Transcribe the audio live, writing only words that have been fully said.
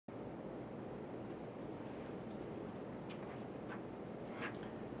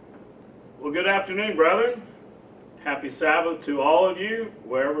Well, good afternoon, brethren. Happy Sabbath to all of you,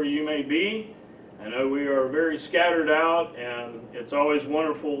 wherever you may be. I know we are very scattered out, and it's always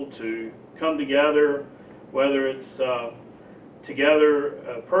wonderful to come together, whether it's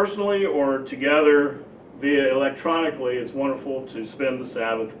together personally or together via electronically. It's wonderful to spend the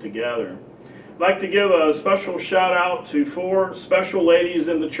Sabbath together. I'd like to give a special shout out to 4 special ladies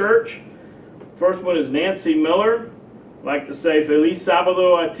in the church. First one is Nancy Miller. I'd like to say Feliz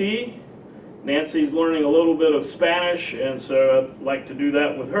Sábado a ti. Nancy's learning a little bit of Spanish, and so I'd like to do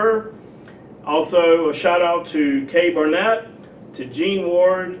that with her. Also, a shout out to Kay Barnett, to Jean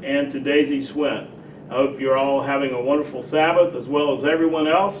Ward, and to Daisy Swint. I hope you're all having a wonderful Sabbath, as well as everyone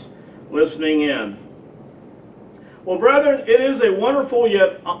else listening in. Well, brethren, it is a wonderful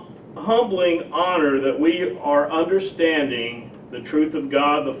yet humbling honor that we are understanding the truth of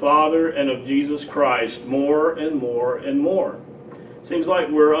God the Father and of Jesus Christ more and more and more. Seems like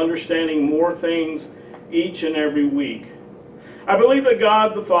we're understanding more things each and every week. I believe that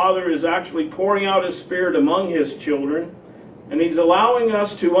God the Father is actually pouring out His Spirit among His children, and He's allowing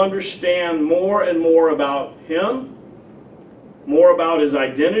us to understand more and more about Him, more about His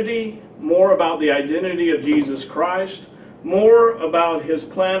identity, more about the identity of Jesus Christ, more about His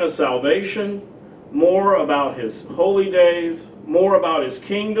plan of salvation, more about His holy days, more about His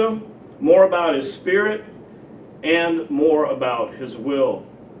kingdom, more about His Spirit, and more about His will.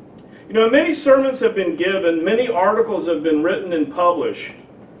 You know, many sermons have been given, many articles have been written and published,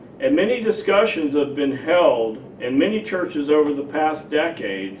 and many discussions have been held in many churches over the past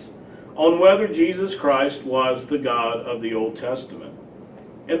decades on whether Jesus Christ was the God of the Old Testament.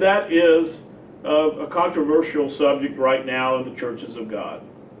 And that is a controversial subject right now in the churches of God.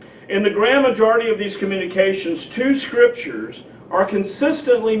 In the grand majority of these communications, 2 scriptures are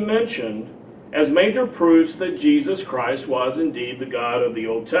consistently mentioned as major proofs that Jesus Christ was indeed the God of the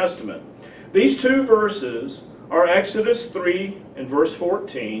Old Testament. These 2 verses are Exodus 3 and verse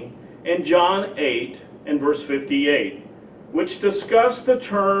 14 and John 8 and verse 58, which discuss the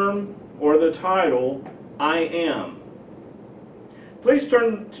term or the title, I am. Please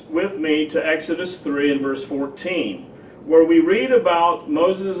turn with me to Exodus 3 and verse 14, where we read about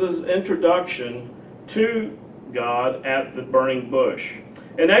Moses' introduction to God at the burning bush.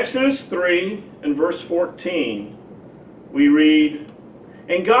 In Exodus 3 and verse 14, we read,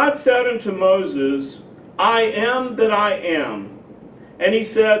 And God said unto Moses, I am that I am. And he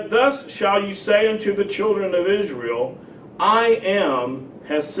said, Thus shall you say unto the children of Israel, I am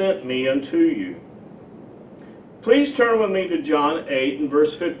has sent me unto you. Please turn with me to John 8 and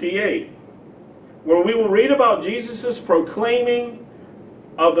verse 58, where we will read about Jesus' proclaiming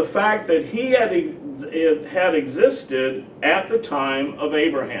of the fact that He had existed at the time of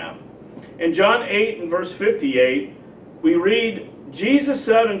Abraham. In John 8 and verse 58, we read, Jesus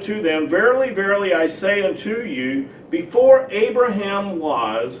said unto them, Verily, verily, I say unto you, before Abraham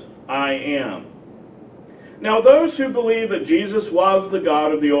was, I am. Now those who believe that Jesus was the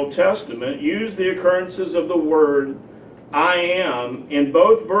God of the Old Testament use the occurrences of the word I am in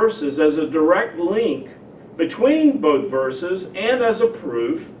both verses as a direct link between both verses and as a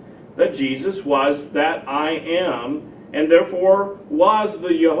proof that Jesus was that I am, and therefore was the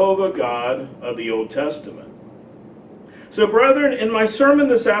Jehovah God of the Old Testament. So brethren, in my sermon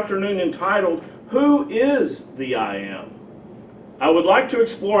this afternoon entitled, Who is the I am? I would like to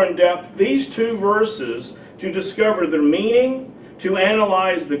explore in depth these 2 verses to discover their meaning, to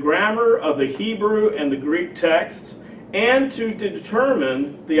analyze the grammar of the Hebrew and the Greek texts, and to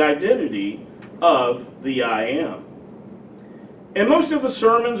determine the identity of the I am. In most of the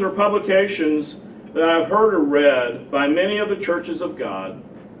sermons or publications that I've heard or read by many of the churches of God,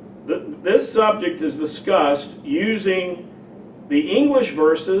 this subject is discussed using the English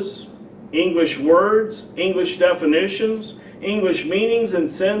verses, English words, English definitions, English meanings and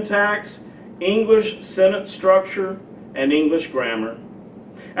syntax, English sentence structure, and English grammar.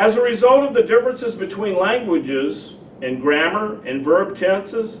 As a result of the differences between languages in grammar, in verb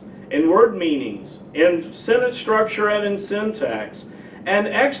tenses, in word meanings, in sentence structure, and in syntax, an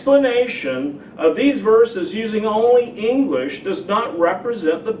explanation of these verses using only English does not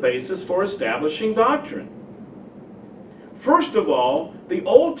represent the basis for establishing doctrine. First of all, the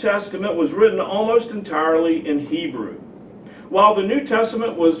Old Testament was written almost entirely in Hebrew, while the New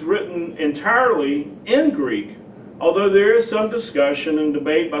Testament was written entirely in Greek, although there is some discussion and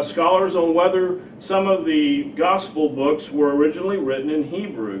debate by scholars on whether some of the gospel books were originally written in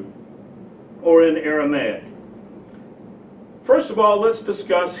Hebrew or in Aramaic. First of all, let's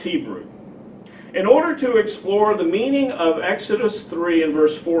discuss Hebrew. In order to explore the meaning of Exodus 3 and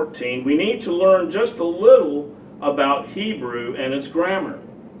verse 14, we need to learn just a little about Hebrew and its grammar.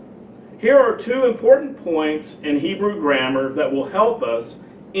 Here are two important points in Hebrew grammar that will help us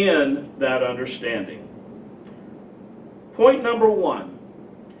in that understanding. Point number one,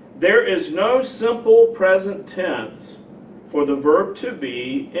 there is no simple present tense for the verb to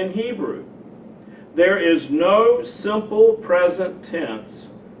be in Hebrew. There is no simple present tense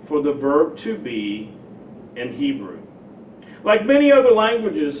for the verb to be in Hebrew. Like many other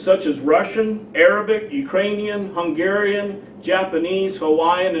languages such as Russian, Arabic, Ukrainian, Hungarian, Japanese,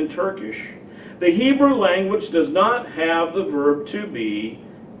 Hawaiian, and Turkish, the Hebrew language does not have the verb to be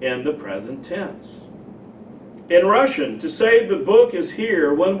in the present tense. In Russian, to say the book is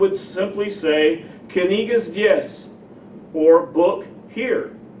here, one would simply say kniga здесь, or book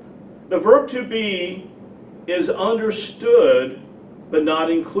here. The verb to be is understood but not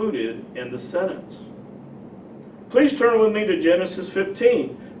included in the sentence. Please turn with me to Genesis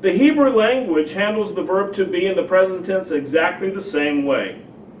 15. The Hebrew language handles the verb to be in the present tense exactly the same way.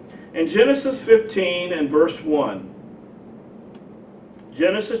 In Genesis 15 and verse 1,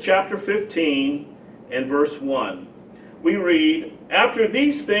 Genesis chapter 15 and verse 1, we read, "After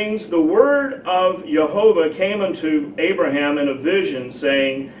these things the word of Jehovah came unto Abraham in a vision,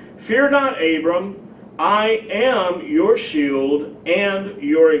 saying, Fear not, Abram, I am your shield and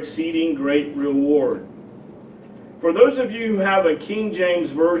your exceeding great reward." For those of you who have a King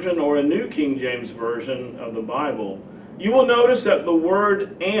James Version or a New King James Version of the Bible, you will notice that the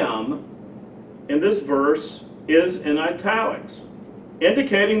word am in this verse is in italics,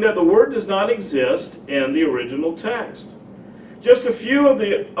 indicating that the word does not exist in the original text. Just a few of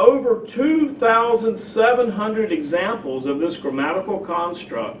the over 2,700 examples of this grammatical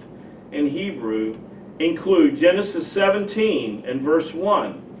construct in Hebrew include Genesis 17 and verse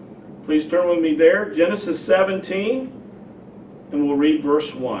 1. Please turn with me there, Genesis 17, and we'll read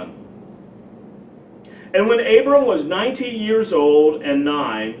verse 1. "And when Abram was 90 years old and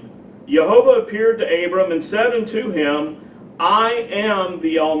 9, Jehovah appeared to Abram and said unto him, I am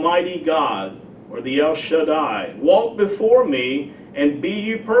the Almighty God," or the El Shaddai. "Walk before me and be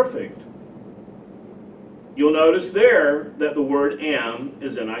you perfect." You'll notice there that the word am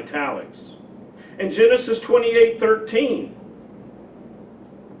is in italics. In Genesis 28:13,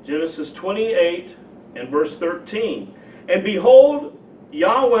 Genesis 28 and verse 13, "And behold,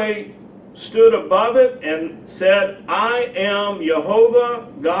 Yahweh stood above it and said, I am Jehovah,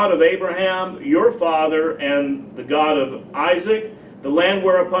 God of Abraham, your father, and the God of Isaac. The land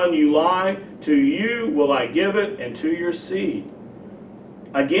whereupon you lie, to you will I give it, and to your seed."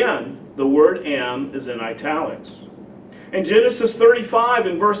 Again, the word am is in italics. In Genesis 35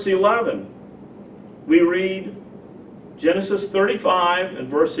 and verse 11, we read, Genesis 35 and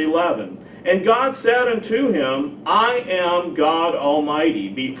verse 11, "And God said unto him, I am God Almighty.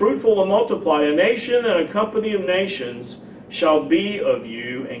 Be fruitful and multiply. A nation and a company of nations shall be of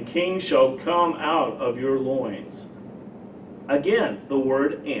you, and kings shall come out of your loins." Again, the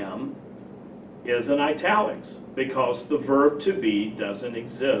word am is in italics because the verb to be doesn't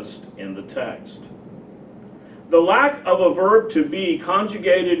exist in the text. The lack of a verb to be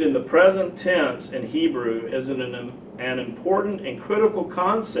conjugated in the present tense in Hebrew is an important and critical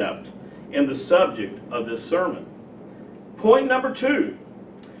concept in the subject of this sermon. Point number 2,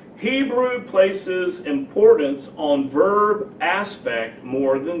 Hebrew places importance on verb aspect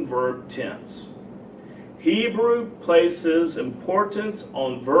more than verb tense. Hebrew places importance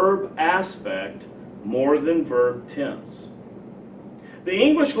on verb aspect more than verb tense. The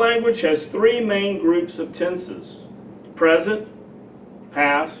English language has 3 main groups of tenses: present,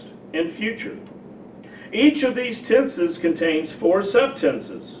 past, and future. Each of these tenses contains 4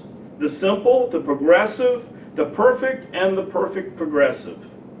 subtenses: the simple, the progressive, the perfect, and the perfect progressive.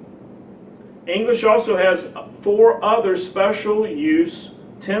 English also has 4 other special use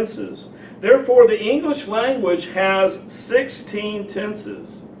tenses. Therefore, the English language has 16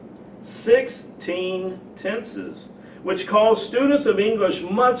 tenses. 16 tenses, which cause students of English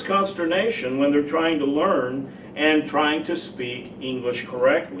much consternation when they're trying to learn and trying to speak English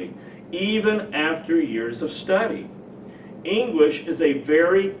correctly, even after years of study. English is a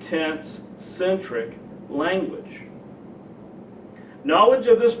very tense-centric language. Knowledge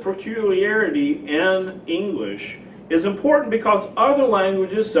of this peculiarity in English is important because other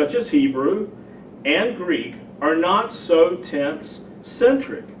languages such as Hebrew and Greek are not so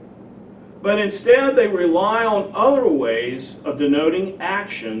tense-centric, but instead they rely on other ways of denoting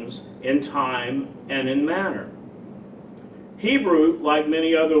actions in time and in manner. Hebrew, like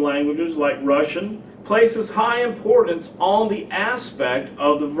many other languages like Russian, places high importance on the aspect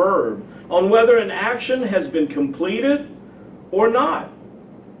of the verb, on whether an action has been completed or not.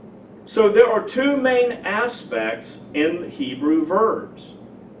 So there are 2 main aspects in Hebrew verbs.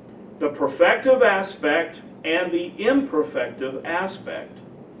 the perfective aspect and the imperfective aspect.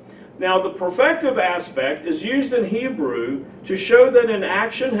 Now, the perfective aspect is used in Hebrew to show that an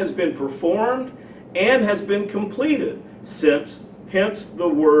action has been performed and has been completed, hence the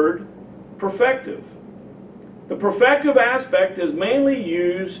word perfective. The perfective aspect is mainly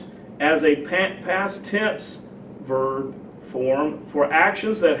used as a past tense verb form for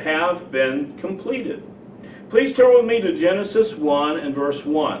actions that have been completed. Please turn with me to Genesis 1 and verse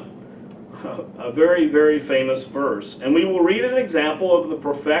 1. A very, very famous verse. And we will read an example of the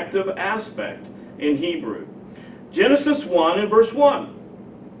perfective aspect in Hebrew. Genesis 1 and verse 1.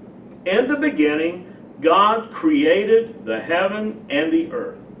 In the beginning, God created the heaven and the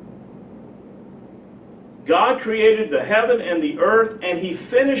earth. God created the heaven and the earth, and He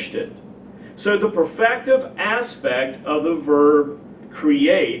finished it. So the perfective aspect of the verb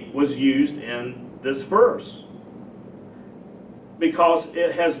create was used in this verse, because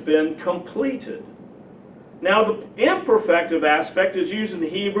it has been completed. Now, the imperfective aspect is used in the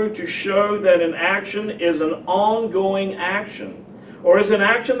Hebrew to show that an action is an ongoing action, or is an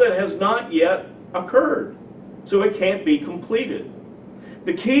action that has not yet occurred, so it can't be completed.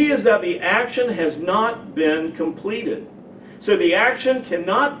 The key is that the action has not been completed, so the action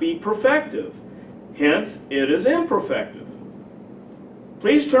cannot be perfective. Hence, it is imperfective.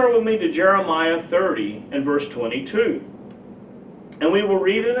 Please turn with me to Jeremiah 30 and verse 22. And we will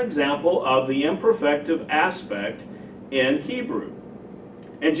read an example of the imperfective aspect in Hebrew.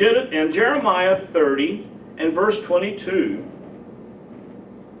 In Jeremiah 30 and verse 22,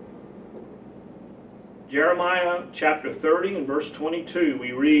 Jeremiah chapter 30 and verse 22,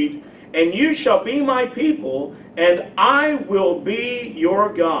 we read, "And you shall be my people, and I will be your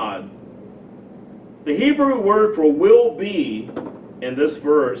God." The Hebrew word for will be in this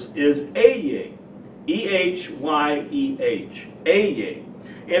verse is Ehyeh, E-H-Y-E-H, Ehyeh.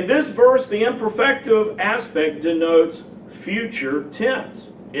 In this verse, the imperfective aspect denotes future tense.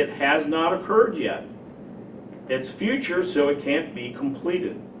 It has not occurred yet. It's future, so it can't be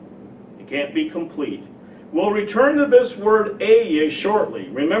completed. It can't be complete. We'll return to this word Ehyeh shortly.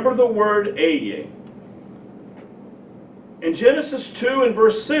 Remember the word Ehyeh. In Genesis 2 and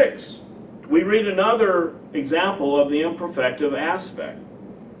verse 6, we read another example of the imperfective aspect.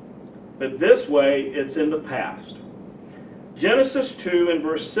 But this way, it's in the past. Genesis 2 and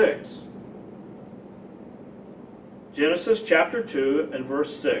verse 6. Genesis chapter 2 and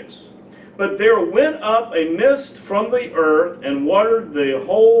verse 6. "But there went up a mist from the earth and watered the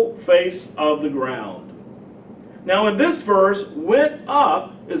whole face of the ground." Now in this verse, "went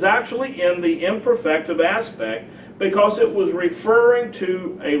up" is actually in the imperfective aspect because it was referring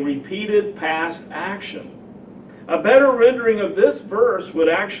to a repeated past action. A better rendering of this verse would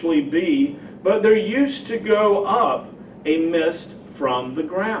actually be, "But there used to go up a mist from the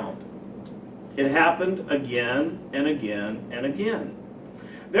ground." It happened again and again and again.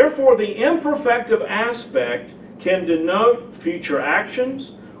 Therefore, the imperfective aspect can denote future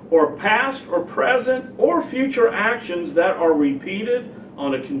actions, or past or present or future actions that are repeated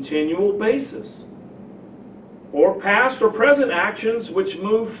on a continual basis, or past or present actions which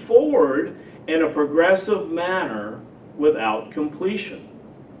move forward in a progressive manner without completion.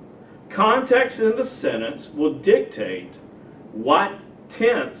 Context in the sentence will dictate what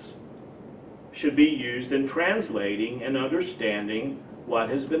tense should be used in translating and understanding what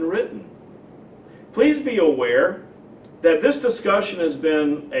has been written. Please be aware that this discussion has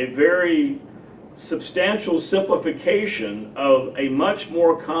been a very substantial simplification of a much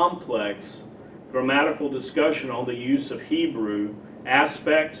more complex grammatical discussion on the use of Hebrew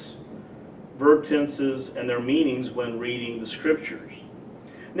aspects, verb tenses, and their meanings when reading the scriptures.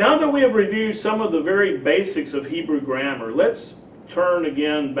 Now that we have reviewed some of the very basics of Hebrew grammar, let's turn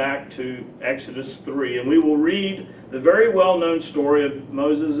again back to Exodus 3, and we will read the very well-known story of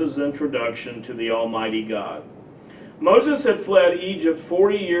Moses' introduction to the Almighty God. Moses had fled Egypt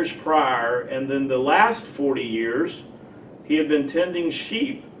 40 years prior, and then the last 40 years he had been tending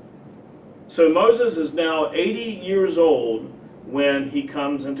sheep. So Moses is now 80 years old when he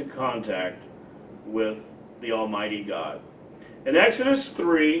comes into contact with the Almighty God. In Exodus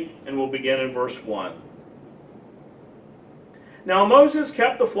 3, and we'll begin in verse 1. "Now Moses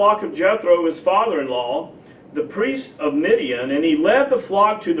kept the flock of Jethro, his father-in-law, the priest of Midian, and he led the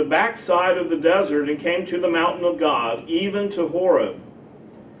flock to the backside of the desert and came to the mountain of God, even to Horeb."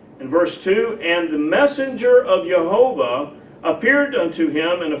 In verse 2, "And the messenger of Jehovah appeared unto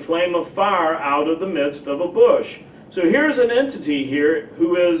him in a flame of fire out of the midst of a bush." So here's an entity here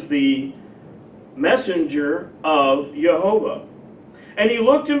who is the messenger of Jehovah. "And he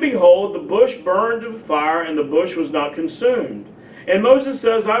looked, and behold, the bush burned with fire, and the bush was not consumed. And Moses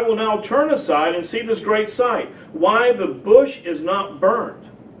says, I will now turn aside and see this great sight, why the bush is not burnt.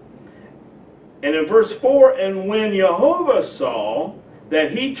 And in verse 4, and when Jehovah saw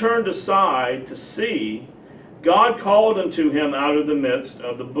that he turned aside to see, God called unto him out of the midst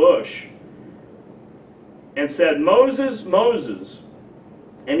of the bush, and said, Moses, Moses.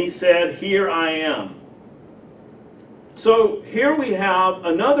 And he said, Here I am. So here we have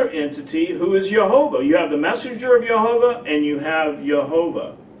another entity who is Jehovah. You have the messenger of Jehovah, and you have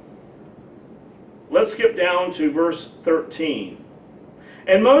Jehovah. Let's skip down to verse 13.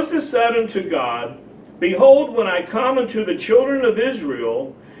 And Moses said unto God, Behold, when I come unto the children of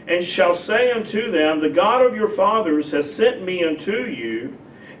Israel, and shall say unto them, The God of your fathers has sent me unto you,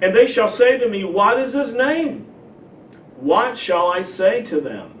 and they shall say to me, What is his name? What shall I say to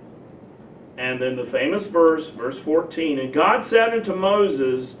them? And then the famous verse, verse 14, And God said unto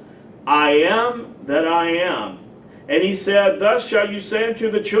Moses, I am that I am. And he said, Thus shall you say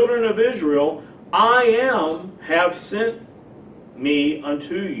unto the children of Israel, I am have sent me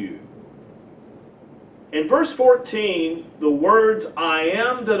unto you. In verse 14, the words I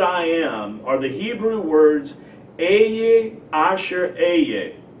am that I am are the Hebrew words Eye Asher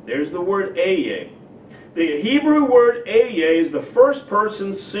Eye. There's the word Eye. The Hebrew word Eye is the first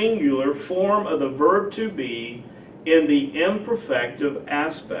person singular form of the verb to be in the imperfective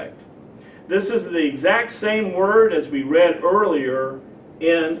aspect. This is the exact same word as we read earlier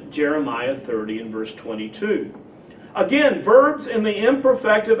in Jeremiah 30 and verse 22. Again, verbs in the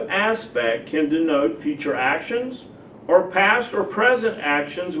imperfective aspect can denote future actions or past or present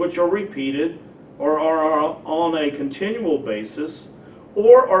actions which are repeated or are on a continual basis,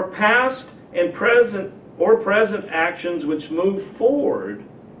 or are past and present actions which move forward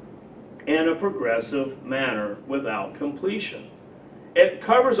in a progressive manner without completion. It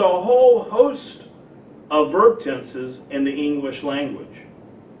covers a whole host of verb tenses in the English language.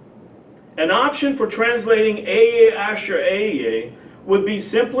 An option for translating Eye Asher Eye would be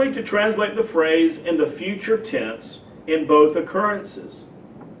simply to translate the phrase in the future tense in both occurrences.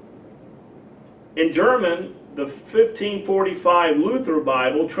 In German, the 1545 Luther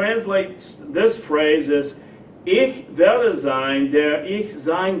Bible translates this phrase as Ich werde sein, der ich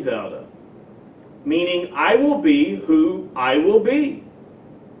sein werde, meaning I will be who I will be.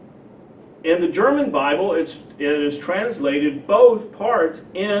 In the German Bible, it is translated both parts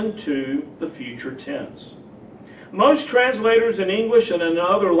into the future tense. Most translators in English and in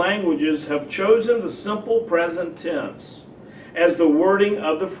other languages have chosen the simple present tense as the wording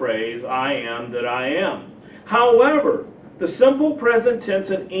of the phrase, I am that I am. However, the simple present tense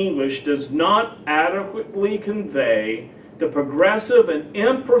in English does not adequately convey the progressive and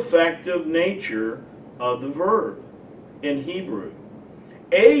imperfective nature of the verb in Hebrew.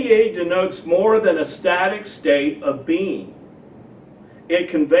 Eye denotes more than a static state of being. It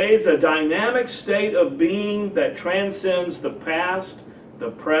conveys a dynamic state of being that transcends the past,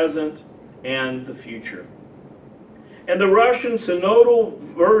 the present, and the future. In the Russian synodal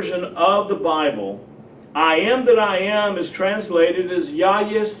version of the Bible, I am that I am is translated as Ya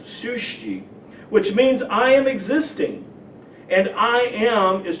есть сущий, which means I am existing. And I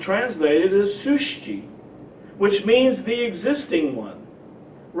am is translated as сущий, which means the existing one.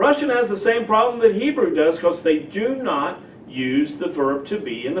 Russian has the same problem that Hebrew does because they do not use the verb to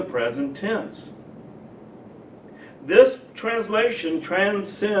be in the present tense. This translation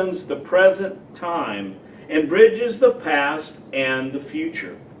transcends the present time and bridges the past and the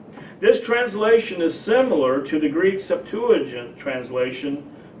future. This translation is similar to the Greek Septuagint translation,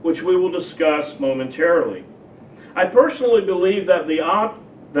 which we will discuss momentarily. I personally believe that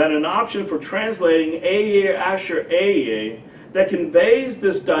an option for translating Eye Asher Eye that conveys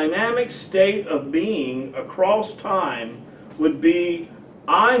this dynamic state of being across time would be,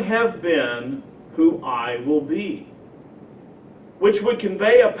 I have been who I will be, which would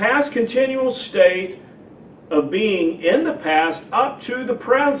convey a past continual state of being in the past up to the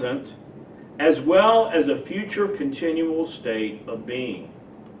present, as well as a future continual state of being.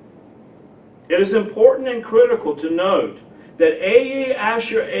 It is important and critical to note that Eye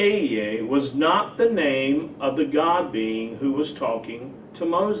Asher Eye was not the name of the God being who was talking to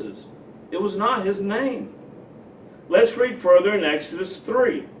Moses. It was not his name. Let's read further in Exodus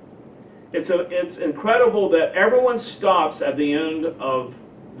 3. It's incredible that everyone stops at the end of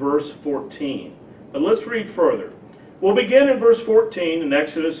verse 14. But let's read further. We'll begin in verse 14 in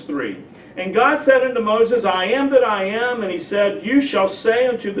Exodus 3. And God said unto Moses, I am that I am, and he said, You shall say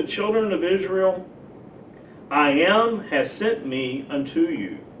unto the children of Israel, I am has sent me unto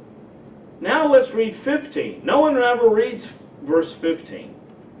you. Now let's read 15. No one ever reads verse 15.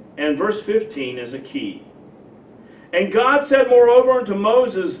 And verse 15 is a key. And God said moreover unto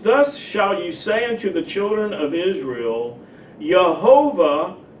Moses, Thus shall you say unto the children of Israel,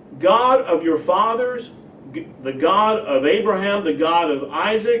 Jehovah, God of your fathers, the God of Abraham, the God of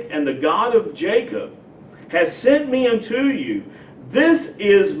Isaac, and the God of Jacob, has sent me unto you. This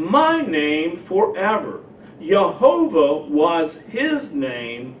is my name forever. Jehovah was his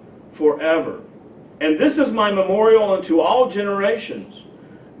name forever. And this is my memorial unto all generations.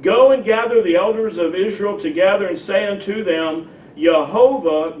 Go and gather the elders of Israel together and say unto them,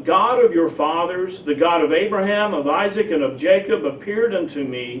 Jehovah, God of your fathers, the God of Abraham, of Isaac, and of Jacob, appeared unto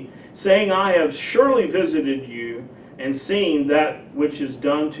me, saying, I have surely visited you and seen that which is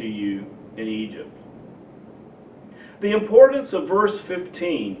done to you in Egypt. The importance of verse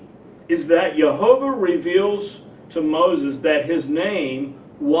 15 is that Jehovah reveals to Moses that his name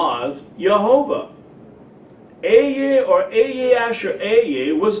was Jehovah. Eye or Eye Asher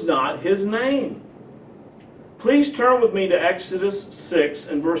Eye was not his name. Please turn with me to Exodus 6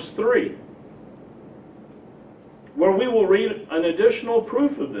 and verse 3, where we will read an additional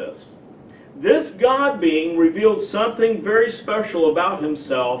proof of this. This God being revealed something very special about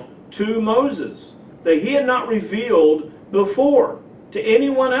himself to Moses that he had not revealed before to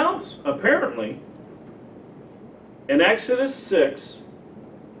anyone else, apparently. In Exodus 6,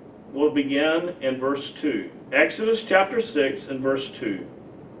 we'll begin in verse 2. Exodus chapter 6 and verse 2.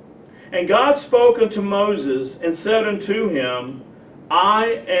 And God spoke unto Moses and said unto him,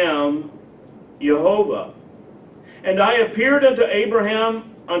 I am Jehovah. And I appeared unto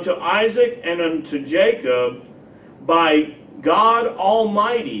Abraham, unto Isaac, and unto Jacob by God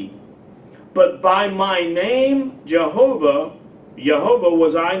Almighty, but by my name Jehovah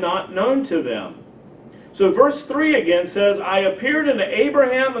was I not known to them. So verse 3 again says, I appeared unto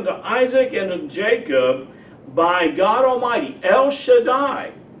Abraham, unto Isaac, and unto Jacob by God Almighty, El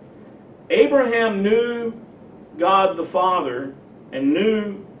Shaddai. Abraham knew God the Father and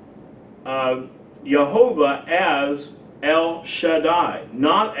knew Jehovah as El Shaddai,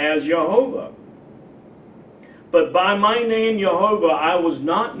 not as Jehovah. But by my name Jehovah I was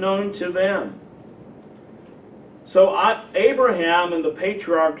not known to them. So Abraham and the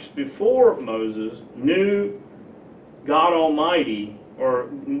patriarchs before Moses knew God Almighty, or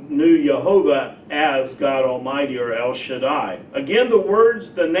knew Jehovah as God Almighty, or El Shaddai. Again, the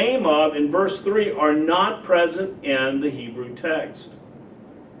words the name of in verse 3 are not present in the Hebrew text.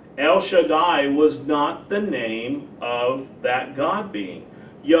 El Shaddai was not the name of that God being.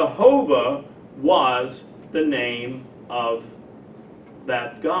 Jehovah was the name of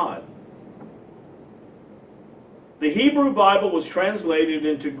that God. The Hebrew Bible was translated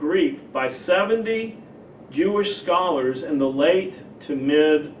into Greek by 70 Jewish scholars in the late to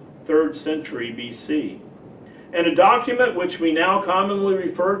mid 3rd century BC, and a document which we now commonly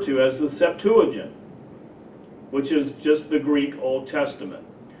refer to as the Septuagint, which is just the Greek Old Testament.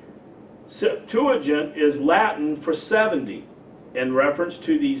 Septuagint is Latin for 70, in reference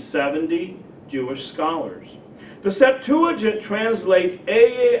to these 70 Jewish scholars. The Septuagint translates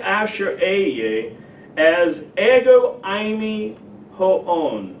Eye Asher Eye as Ego Eimi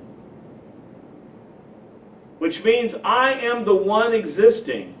Hoon, which means I am the one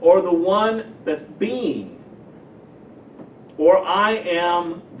existing, or the one that's being, or I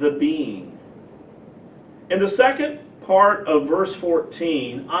am the being. In the second part of verse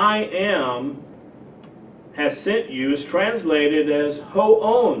 14, I am has sent you is translated as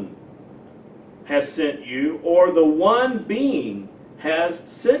Hoon has sent you, or the one being has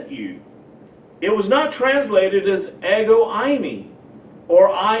sent you. It was not translated as Ego Eimi, or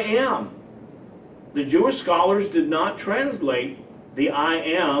I am. The Jewish scholars did not translate the I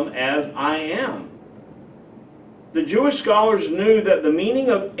am as I am. The Jewish scholars knew that the meaning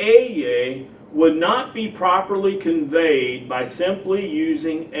of Eye would not be properly conveyed by simply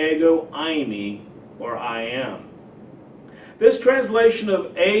using Ego Eimi, or I am. This translation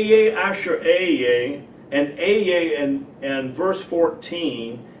of Eye Asher Eye and Eye and verse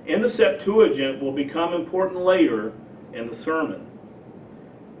 14 in the Septuagint will become important later in the sermon.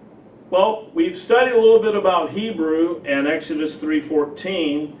 Well, we've studied a little bit about Hebrew and Exodus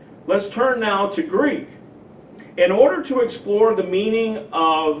 3:14. Let's turn now to Greek. In order to explore the meaning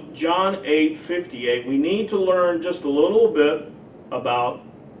of John 8:58, we need to learn just a little bit about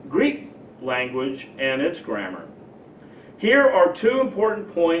Greek language and its grammar. Here are two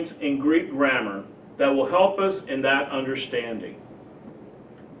important points in Greek grammar that will help us in that understanding.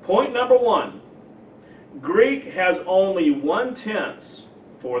 Point number one, Greek has only one tense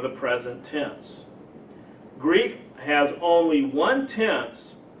for the present tense. Greek has only one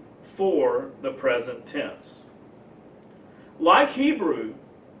tense for the present tense. Like Hebrew,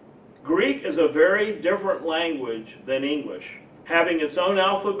 Greek is a very different language than English, having its own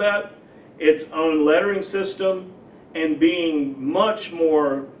alphabet, its own lettering system, and being much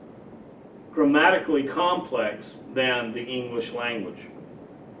more grammatically complex than the English language.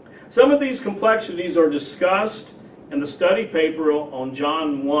 Some of these complexities are discussed in the study paper on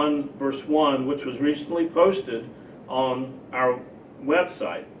John 1 verse 1, which was recently posted on our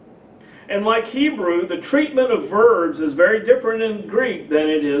website. And like Hebrew, the treatment of verbs is very different in Greek than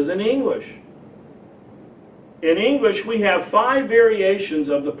it is in English. In English, we have 5 variations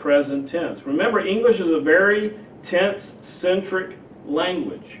of the present tense. Remember, English is a very tense-centric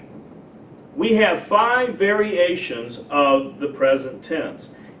language. We have 5 variations of the present tense,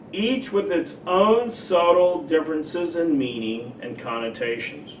 each with its own subtle differences in meaning and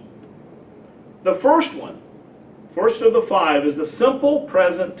connotations. The first of the 5, is the simple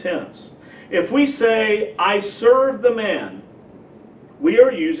present tense. If we say, I serve the man, we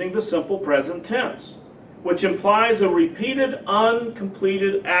are using the simple present tense, which implies a repeated,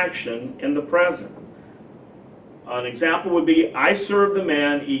 uncompleted action in the present. An example would be, I serve the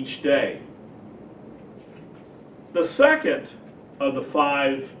man each day. The second of the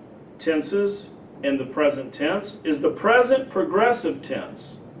 5 tenses in the present tense is the present progressive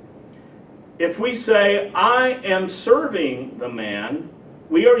tense. If we say, I am serving the man,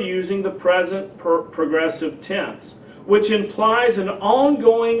 we are using the present progressive tense, which implies an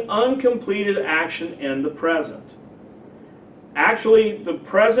ongoing, uncompleted action in the present. Actually, the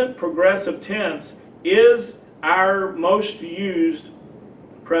present progressive tense is our most used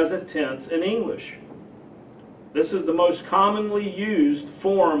present tense in English. This is the most commonly used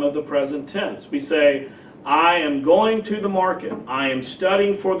form of the present tense. We say, I am going to the market. I am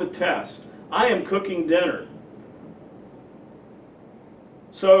studying for the test. I am cooking dinner.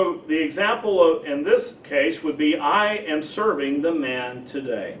 So the example in this case would be, I am serving the man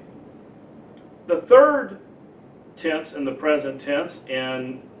today. The third tense in the present tense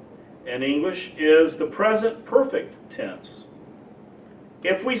in English is the present perfect tense.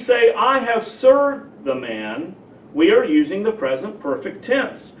 If we say, I have served the man, we are using the present perfect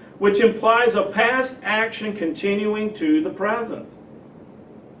tense, which implies a past action continuing to the present.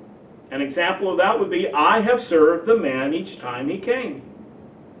 An example of that would be, I have served the man each time he came.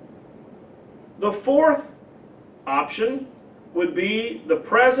 The fourth option would be the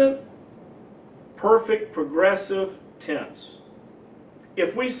present perfect progressive tense.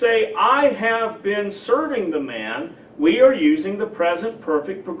 If we say, I have been serving the man, we are using the present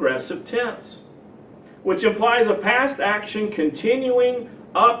perfect progressive tense, which implies a past action continuing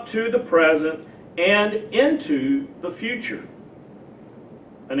up to the present and into the future.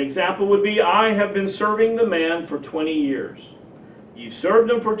 An example would be, I have been serving the man for 20 years. You've served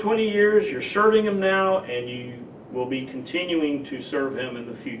him for 20 years, you're serving him now, and you will be continuing to serve him in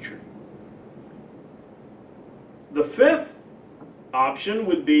the future. The fifth option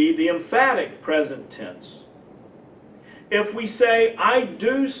would be the emphatic present tense. If we say, I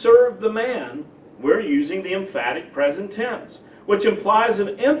do serve the man, we're using the emphatic present tense, which implies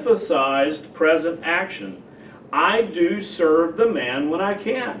an emphasized present action. I do serve the man when I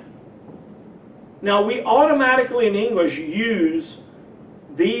can. Now, we automatically in English use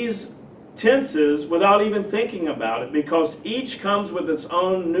these tenses without even thinking about it, because each comes with its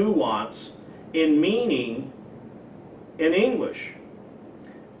own nuance in meaning in English.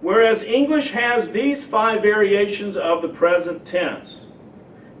 Whereas English has these 5 variations of the present tense,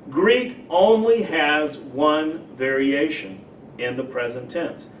 Greek only has one variation in the present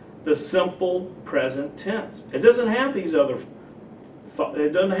tense, the simple present tense. It doesn't have these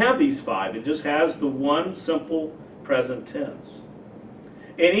it doesn't have these 5. It just has the one simple present tense.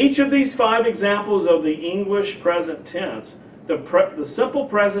 In each of these 5 examples of the English present tense, the simple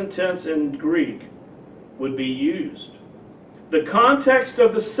present tense in Greek would be used. The context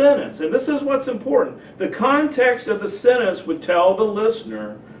of the sentence, and this is what's important, the context of the sentence would tell the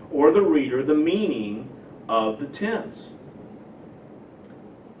listener or the reader the meaning of the tense.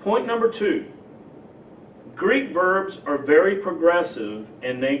 Point number 2. Greek verbs are very progressive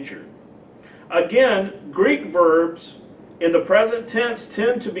in nature. Again, Greek verbs in the present tense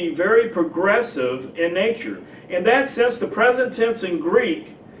tend to be very progressive in nature. In that sense, the present tense in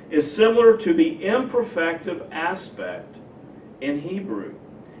Greek is similar to the imperfective aspect in Hebrew,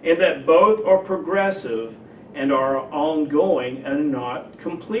 in that both are progressive and are ongoing and not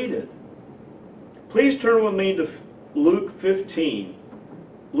completed. Please turn with me to Luke 15.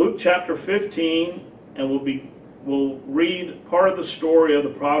 Luke chapter 15, and we'll read part of the story of the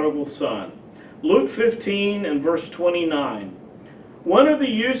prodigal son. Luke 15 and verse 29. One of the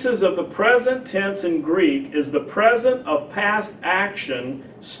uses of the present tense in Greek is the present of past action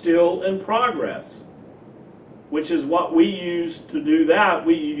still in progress, which is what we use to do that.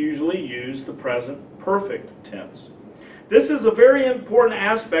 We usually use the present perfect tense. This is a very important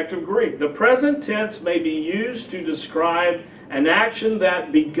aspect of Greek. The present tense may be used to describe an action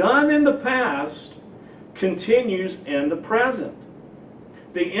that begun in the past continues in the present.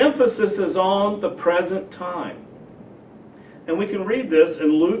 The emphasis is on the present time. And we can read this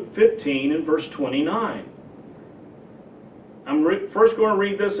in Luke 15 and verse 29. I'm first going to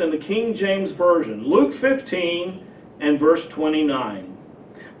read this in the King James Version. Luke 15 and verse 29.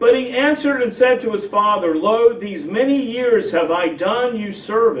 But he answered and said to his father, Lo, these many years have I done you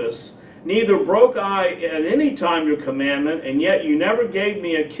service, neither broke I at any time your commandment, and yet you never gave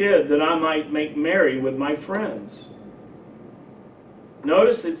me a kid that I might make merry with my friends.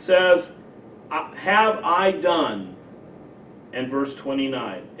 Notice it says, have I done, in verse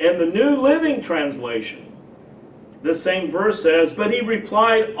 29. In the New Living Translation, the same verse says, but he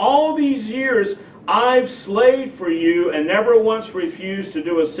replied, all these years I've slaved for you and never once refused to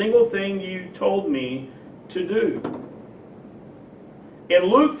do a single thing you told me to do. In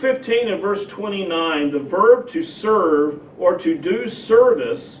Luke 15 and verse 29, the verb to serve or to do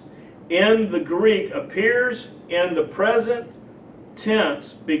service in the Greek appears in the present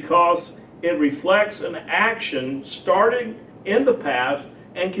tense because it reflects an action starting in the past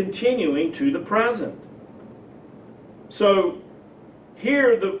and continuing to the present. So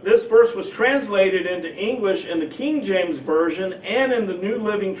here this verse was translated into English in the King James Version and in the New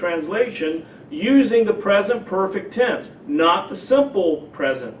Living Translation using the present perfect tense, not the simple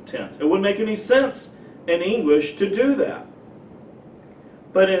present tense. It wouldn't make any sense in English to do that.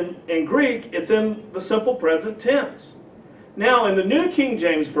 But in Greek, it's in the simple present tense. Now, in the New King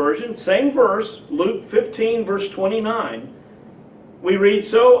James Version, same verse, Luke 15, verse 29, we read,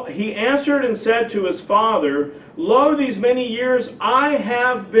 so he answered and said to his father, Lo, these many years I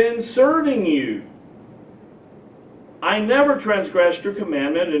have been serving you. I never transgressed your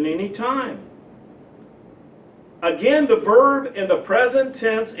commandment at any time. Again, the verb in the present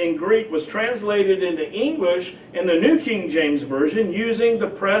tense in Greek was translated into English in the New King James Version using the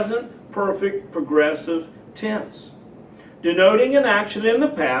present perfect progressive tense, denoting an action in the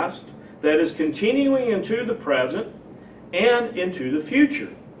past that is continuing into the present and into the future,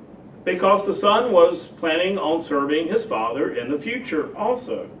 because the son was planning on serving his father in the future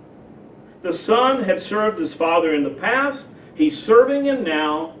also. The son had served his father in the past, he's serving him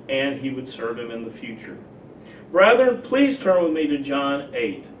now, and he would serve him in the future. Brethren, please turn with me to John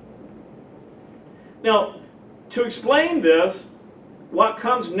 8. Now, to explain this, what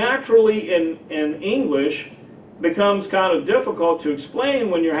comes naturally in English becomes kind of difficult to explain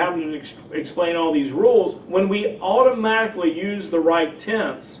when you're having to explain all these rules when we automatically use the right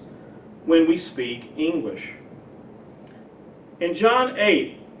tense when we speak English. In John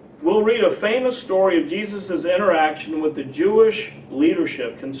 8, we'll read a famous story of Jesus' interaction with the Jewish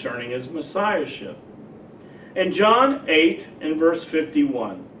leadership concerning his messiahship. In John 8 and verse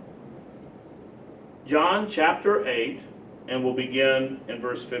 51. John chapter 8, and we'll begin in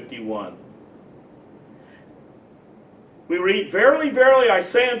verse 51. We read, Verily, verily, I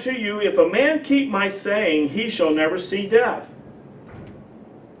say unto you, if a man keep my saying, he shall never see death.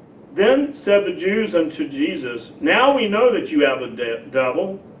 Then said the Jews unto Jesus, Now we know that you have a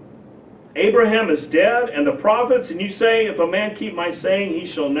devil. Abraham is dead, and the prophets, and you say, If a man keep my saying, he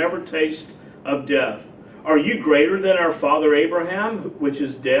shall never taste of death. Are you greater than our father Abraham, which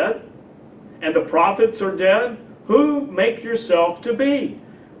is dead? And the prophets are dead? Who make yourself to be?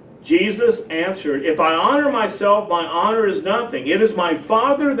 Jesus answered, If I honor myself, my honor is nothing. It is my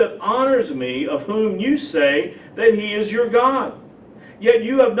Father that honors me, of whom you say that he is your God. Yet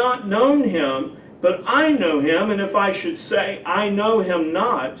you have not known him, but I know him, and if I should say, I know him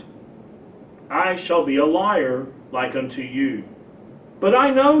not, I shall be a liar like unto you. But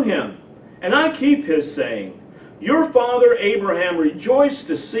I know him, and I keep his saying. Your father Abraham rejoiced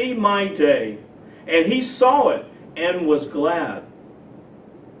to see my day, and he saw it, and was glad.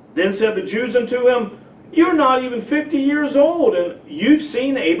 Then said the Jews unto him, You're not even 50 years old, and you've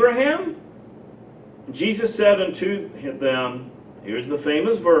seen Abraham? Jesus said unto them, here's the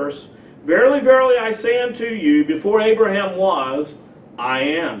famous verse, Verily, verily, I say unto you, before Abraham was, I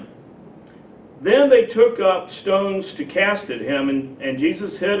am. Then they took up stones to cast at him, and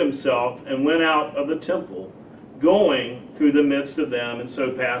Jesus hid himself and went out of the temple, going through the midst of them, and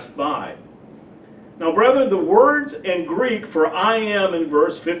so passed by. Now, brethren, the words in Greek for I am in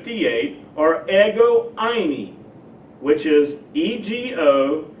verse 58 are ego eimi, which is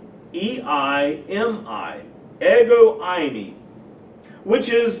E-G-O-E-I-M-I, ego eimi. which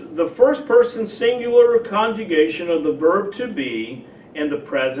is the first person singular conjugation of the verb to be in the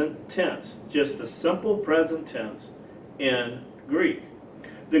present tense, just the simple present tense in Greek.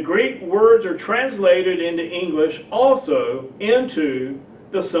 The Greek words are translated into English also into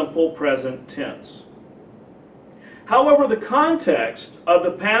the simple present tense. However, the context of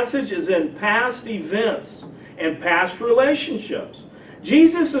the passage is in past events and past relationships.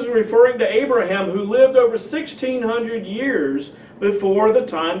 Jesus is referring to Abraham, who lived over 1,600 years before the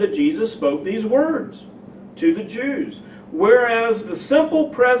time that Jesus spoke these words to the Jews. Whereas the simple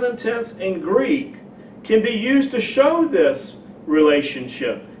present tense in Greek can be used to show this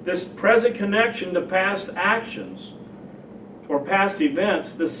relationship, this present connection to past actions or past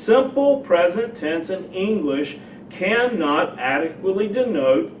events, the simple present tense in English cannot adequately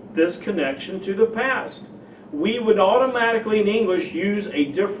denote this connection to the past. We would automatically in English use a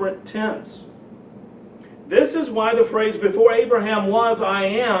different tense. This is why the phrase "before Abraham was, I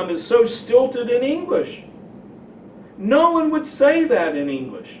am" is so stilted in English. No one would say that in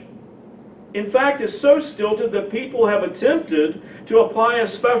English. In fact, it's so stilted that people have attempted to apply a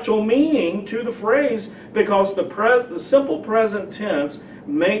special meaning to the phrase because the simple present tense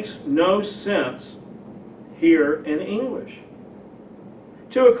makes no sense here in English.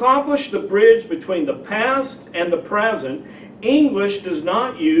 To accomplish the bridge between the past and the present, English does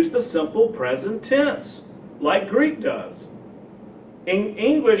not use the simple present tense like Greek does. In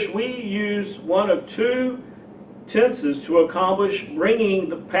English, we use one of two tenses to accomplish bringing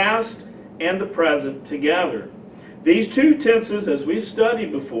the past and the present together. These two tenses, as we've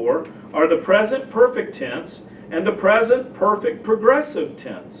studied before, are the present perfect tense and the present perfect progressive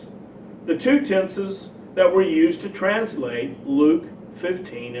tense, the two tenses that were used to translate Luke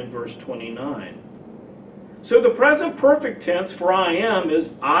 15 and verse 29. So the present perfect tense for I am is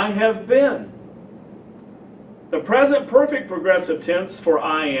I have been. The present perfect progressive tense for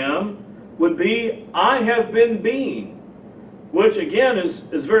I am would be I have been being, which again is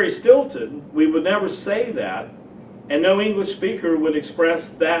very stilted. We would never say that, and no English speaker would express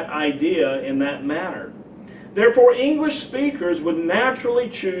that idea in that manner. Therefore, English speakers would naturally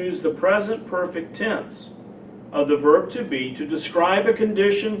choose the present perfect tense of the verb to be to describe a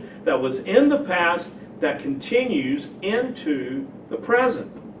condition that was in the past that continues into the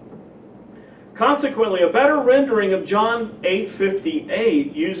present. Consequently, a better rendering of John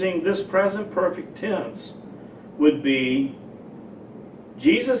 8:58 using this present perfect tense would be,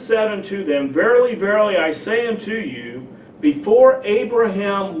 Jesus said unto them, Verily, verily, I say unto you, before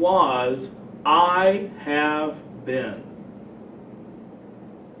Abraham was, I have been.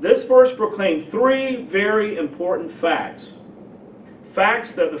 This verse proclaimed three very important facts.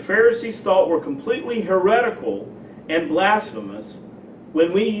 Facts that the Pharisees thought were completely heretical and blasphemous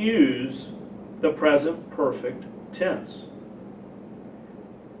when we use the present perfect tense.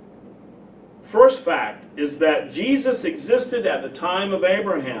 First fact is that Jesus existed at the time of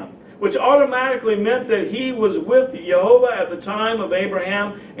Abraham, which automatically meant that he was with Jehovah at the time of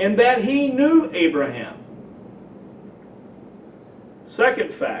Abraham and that he knew Abraham.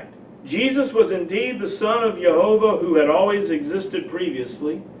 Second fact, Jesus was indeed the Son of Jehovah who had always existed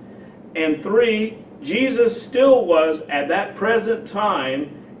previously. And three, Jesus still was at that present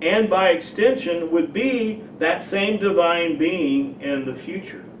time and by extension would be that same divine being in the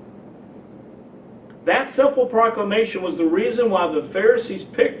future. That simple proclamation was the reason why the Pharisees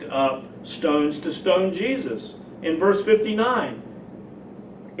picked up stones to stone Jesus. In verse 59,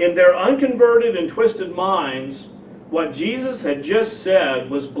 in their unconverted and twisted minds, what Jesus had just said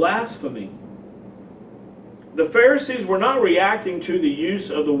was blasphemy. The Pharisees were not reacting to the use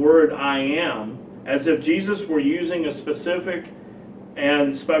of the word I am as if Jesus were using a specific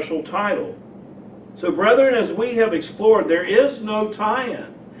and special title. So brethren, as we have explored, there is no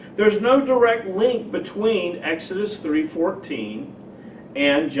tie-in. There's no direct link between Exodus 3:14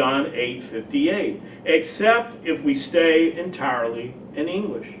 and John 8:58, except if we stay entirely in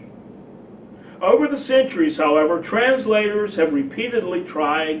English. Over the centuries, however, translators have repeatedly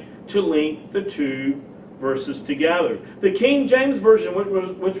tried to link the two verses together. The King James Version,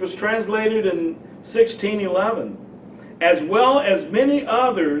 which was translated in 1611, as well as many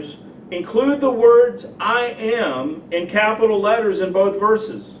others, include the words I am in capital letters in both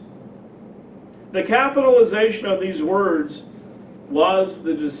verses. The capitalization of these words was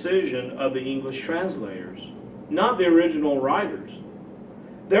the decision of the English translators, not the original writers.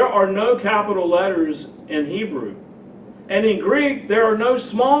 There are no capital letters in Hebrew. And in Greek, there are no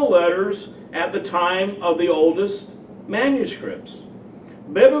small letters at the time of the oldest manuscripts.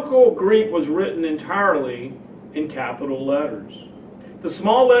 Biblical Greek was written entirely in capital letters. The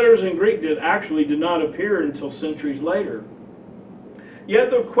small letters in Greek actually did not appear until centuries later.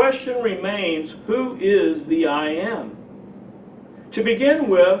 Yet the question remains, who is the I am? To begin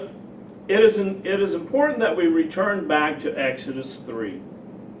with, it is important that we return back to Exodus 3.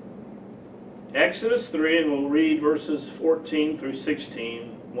 Exodus 3, and we'll read verses 14 through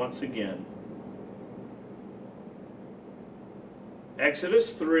 16 once again. Exodus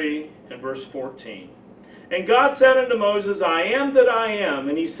 3 and verse 14. And God said unto Moses, I am that I am.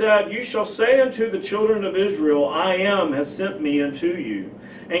 And he said, You shall say unto the children of Israel, I am has sent me unto you.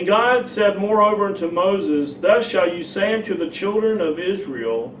 And God said moreover unto Moses, Thus shall you say unto the children of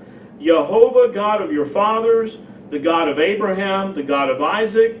Israel, Jehovah, God of your fathers, the God of Abraham, the God of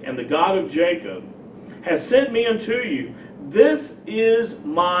Isaac, and the God of Jacob, has sent me unto you. This is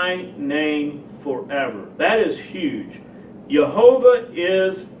my name forever. That is huge. Jehovah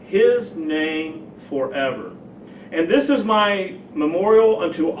is his name forever. And this is my memorial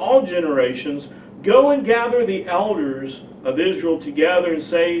unto all generations. Go and gather the elders of Israel together and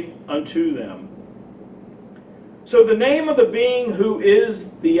say unto them. So the name of the being who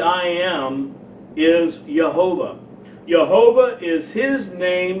is the I am is Jehovah. Jehovah is his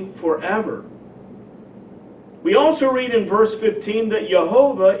name forever. We also read in verse 15 that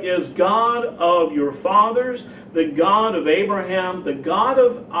Jehovah is God of your fathers, the God of Abraham, the God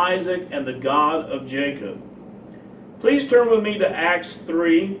of Isaac, and the God of Jacob. Please turn with me to Acts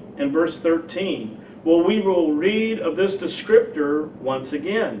 3 and verse 13. Well, we will read of this descriptor once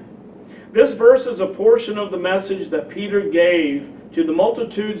again. This verse is a portion of the message that Peter gave to the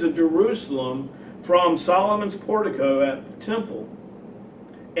multitudes of Jerusalem from Solomon's portico at the temple.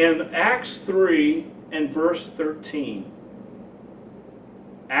 In Acts 3 and verse 13.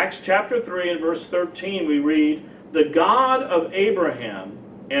 Acts chapter 3 and verse 13 we read, The God of Abraham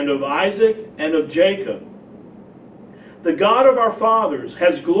and of Isaac and of Jacob, the God of our fathers,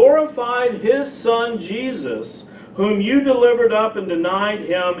 has glorified his Son Jesus, whom you delivered up and denied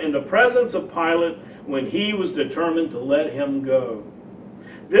him in the presence of Pilate when he was determined to let him go.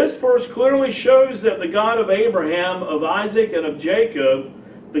 This verse clearly shows that the God of Abraham, of Isaac, and of Jacob,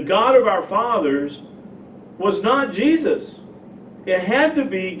 the God of our fathers, was not Jesus. It had to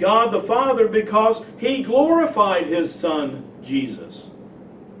be God the Father because he glorified his Son Jesus.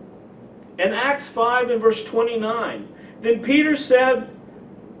 In Acts 5 and verse 29, Then Peter said,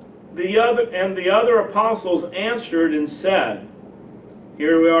 the other apostles answered and said,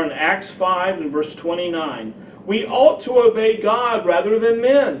 here we are in Acts 5 and verse 29, We ought to obey God rather than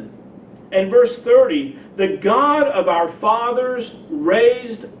men. And verse 30, The God of our fathers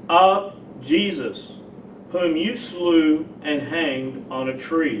raised up Jesus, whom you slew and hanged on a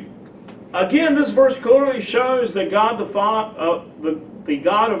tree. Again, this verse clearly shows that God the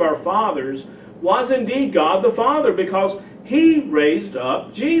God of our fathers was indeed God the Father, because he raised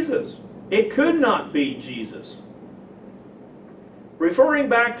up Jesus. It could not be Jesus. Referring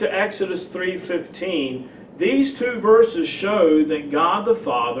back to Exodus 3:15, these two verses show that God the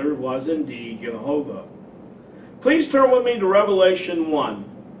Father was indeed Jehovah. Please turn with me to Revelation 1.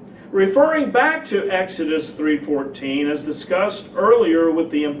 Referring back to Exodus 3:14, as discussed earlier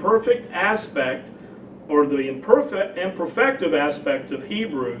with the imperfect aspect, or the imperfective aspect of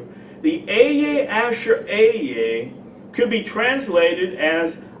Hebrew, the Ehyeh Asher Ehyeh could be translated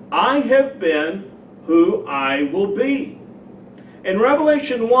as, I have been who I will be. In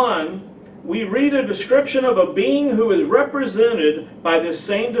Revelation 1, we read a description of a being who is represented by this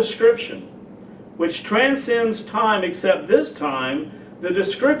same description, which transcends time, except this time the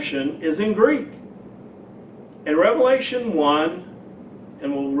description is in Greek. In Revelation 1,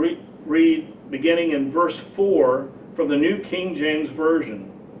 and we'll read beginning in verse 4 from the New King James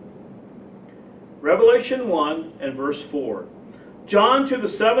Version. Revelation 1 and verse 4. John, to the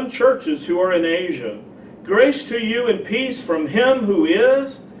 7 churches who are in Asia, grace to you and peace from him who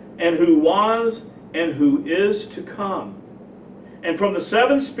is, and who was, and who is to come, and from the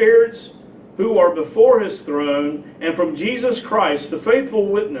 7 spirits who are before his throne, and from Jesus Christ, the faithful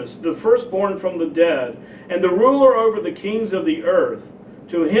witness, the firstborn from the dead, and the ruler over the kings of the earth,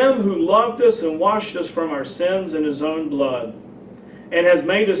 to him who loved us and washed us from our sins in his own blood, and has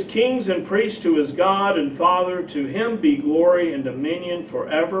made us kings and priests to his God and Father, to him be glory and dominion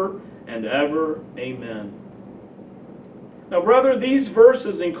forever and ever. Amen. Now, brother, these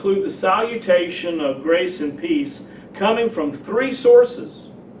verses include the salutation of grace and peace coming from 3 sources.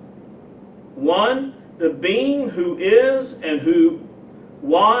 1, the being who is and who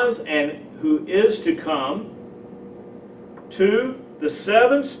was and who is to come. 2, the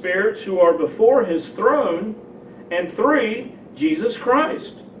 7 spirits who are before his throne. And 3, Jesus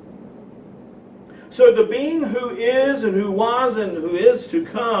Christ. So the being who is and who was and who is to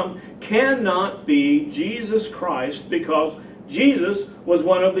come cannot be Jesus Christ, because Jesus was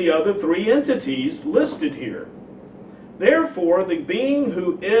one of the other three entities listed here. Therefore, the being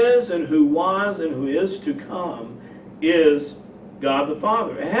who is and who was and who is to come is God the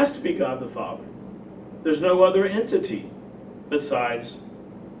Father. It has to be God the Father. There's no other entity besides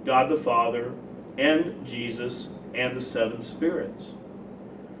God the Father and Jesus and the seven spirits.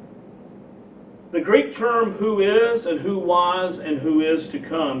 The Greek term who is and who was and who is to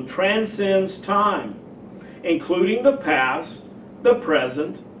come transcends time, including the past, the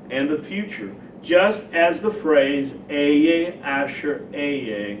present, and the future, just as the phrase Ehyeh Asher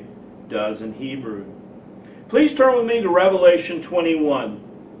Ehyeh does in Hebrew. Please turn with me to Revelation 21.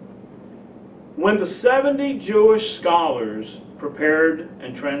 When the 70 Jewish scholars prepared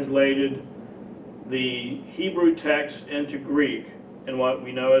and translated the Hebrew text into Greek, in what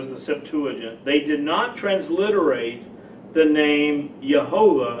we know as the Septuagint, they did not transliterate the name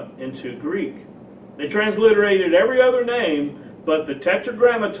Jehovah into Greek. They transliterated every other name, but the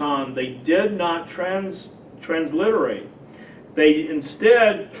Tetragrammaton they did not transliterate. They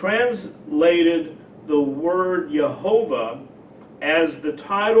instead translated the word Jehovah as the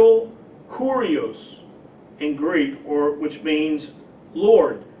title Kurios in Greek, or which means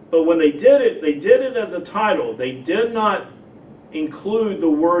Lord. But when they did it as a title. They did not include the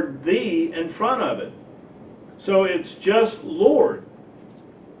word "the" in front of it. So it's just Lord.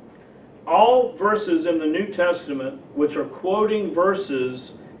 All verses in the New Testament, which are quoting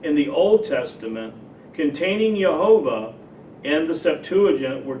verses in the Old Testament containing Jehovah in the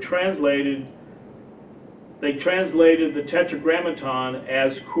Septuagint, were translated. They translated the Tetragrammaton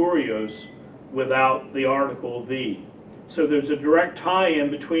as Kurios without the article "the." So there's a direct tie-in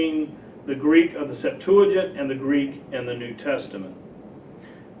between the Greek of the Septuagint and the Greek in the New Testament.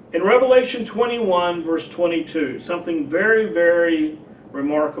 In Revelation 21, verse 22, something very, very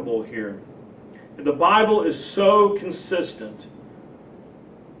remarkable here. The Bible is so consistent.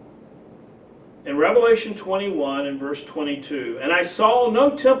 In Revelation 21 and verse 22, "And I saw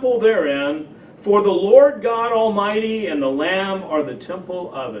no temple therein, for the Lord God Almighty and the Lamb are the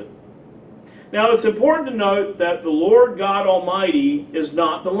temple of it." Now it's important to note that the Lord God Almighty is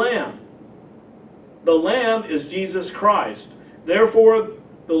not the Lamb. The Lamb is Jesus Christ. Therefore,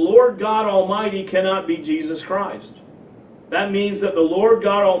 the Lord God Almighty cannot be Jesus Christ. That means that the Lord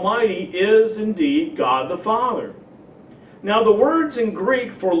God Almighty is indeed God the Father. Now the words in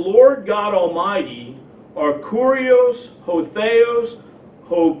Greek for Lord God Almighty are Kurios, Ho Theos,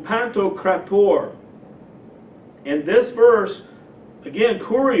 Ho Pantokrator. In this verse, again,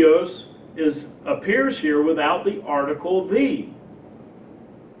 Kurios appears here without the article "the."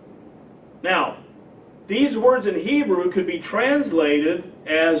 Now, these words in Hebrew could be translated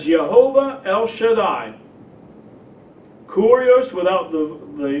as Jehovah El Shaddai. Kurios without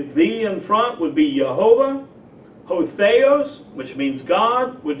the in front would be Jehovah. Hotheos, which means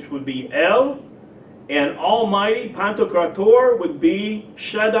God, which would be El. And Almighty, Pantokrator, would be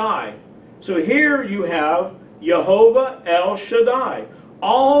Shaddai. So here you have Jehovah El Shaddai.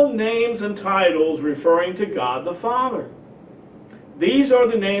 All names and titles referring to God the Father. These are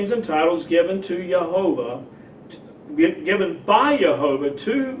the names and titles given to Jehovah, given by Jehovah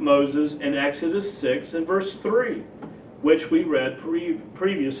to Moses in Exodus 6 and verse 3, which we read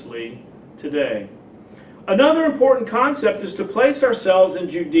previously today. Another important concept is to place ourselves in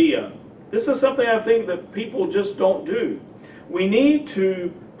Judea. This is something I think that people just don't do. We need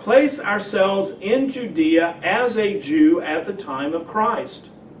to place ourselves in Judea as a Jew at the time of Christ.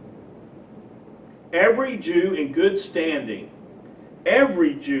 Every Jew in good standing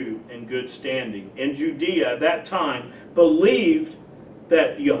in Judea at that time believed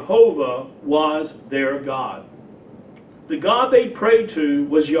that Jehovah was their God. The God they prayed to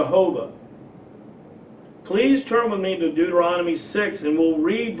was Jehovah. Please turn with me to Deuteronomy 6 and we'll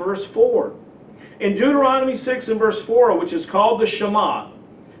read verse 4. In Deuteronomy 6 and verse 4, which is called the Shema,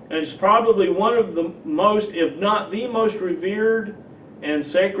 and it's probably one of the most, if not the most revered and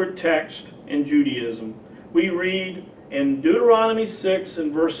sacred text in Judaism, we read in Deuteronomy 6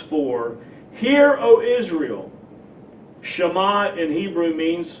 and verse 4, "Hear, O Israel." Shema in Hebrew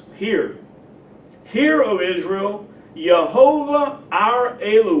means hear. "Hear, O Israel, Jehovah our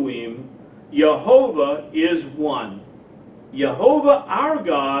Elohim, Jehovah is one." Jehovah our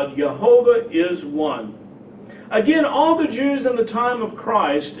God, Jehovah is one. Again, all the Jews in the time of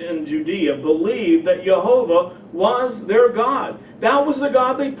Christ in Judea believed that Jehovah was their God. That was the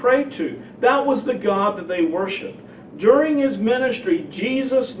God they prayed to. That was the God that they worshiped. During his ministry,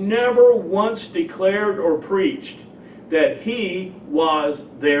 Jesus never once declared or preached that he was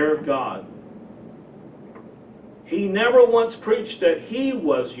their God. He never once preached that he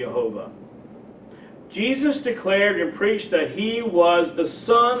was Jehovah. Jesus declared and preached that he was the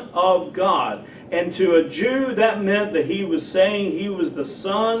Son of God. And to a Jew, that meant that he was saying he was the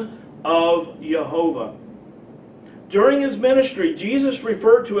Son of Jehovah. During his ministry, Jesus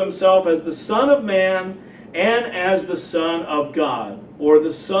referred to himself as the Son of Man and as the Son of God, or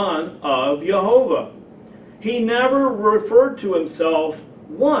the Son of Jehovah. He never referred to himself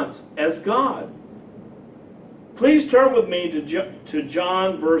once as God. Please turn with me to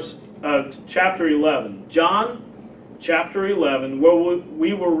John chapter 11. John chapter 11, where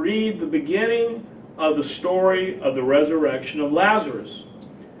we will read the beginning of the story of the resurrection of Lazarus.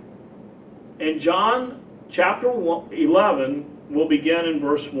 In John chapter 11, we'll begin in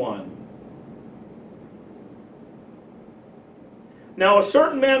verse 1. Now a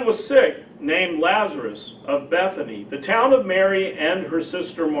certain man was sick, named Lazarus, of Bethany, the town of Mary and her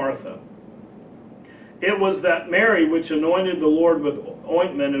sister Martha. It was that Mary which anointed the Lord with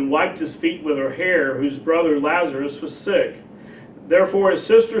ointment and wiped his feet with her hair, whose brother Lazarus was sick. Therefore his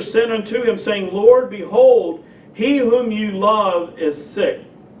sister sent unto him, saying, Lord, behold, he whom you love is sick.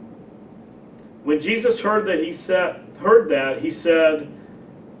 When Jesus heard that, he said,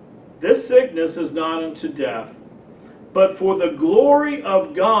 This sickness is not unto death, but for the glory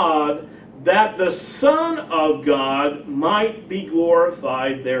of God, that the Son of God might be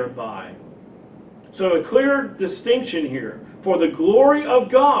glorified thereby. So a clear distinction here. For the glory of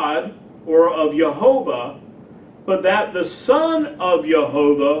God, or of Jehovah, but that the Son of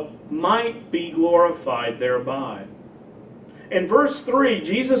Jehovah might be glorified thereby. In verse 3,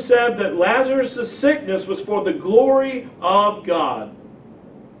 Jesus said that Lazarus' sickness was for the glory of God.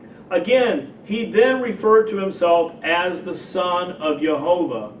 Again, he then referred to himself as the Son of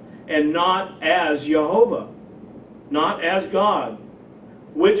Jehovah, and not as Jehovah, not as God,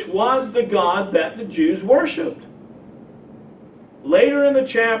 which was the God that the Jews worshipped. Later in the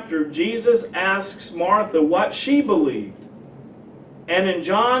chapter, Jesus asks Martha what she believed. And in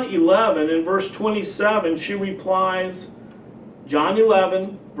John 11, in verse 27, she replies, John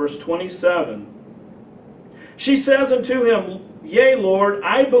 11, verse 27, she says unto him, Yea, Lord,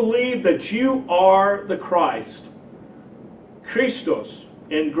 I believe that you are the Christ, Christos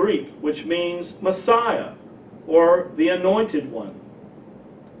in Greek, which means Messiah, or the Anointed One.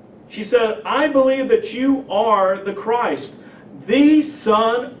 She said, I believe that you are the Christ, the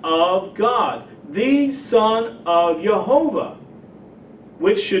Son of God, the Son of Jehovah,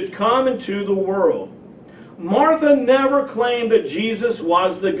 which should come into the world. Martha never claimed that Jesus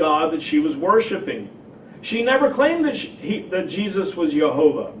was the God that she was worshiping. She never claimed that Jesus was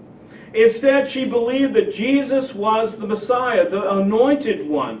Jehovah. Instead, she believed that Jesus was the Messiah, the Anointed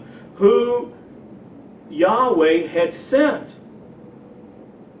One, who Yahweh had sent.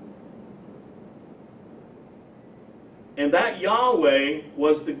 And that Yahweh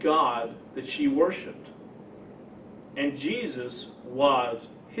was the God that she worshipped. And Jesus was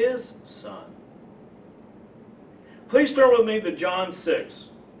his Son. Please turn with me to John 6.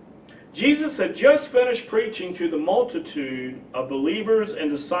 Jesus had just finished preaching to the multitude of believers and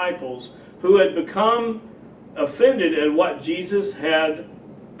disciples who had become offended at what Jesus had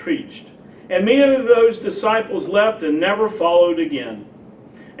preached. And many of those disciples left and never followed again.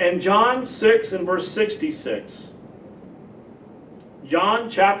 And John 6 and verse 66. John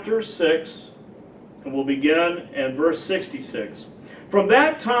chapter 6, and we'll begin in verse 66. From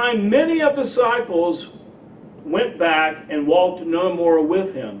that time many of the disciples went back and walked no more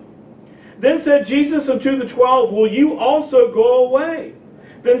with him. Then said Jesus unto the 12, Will you also go away?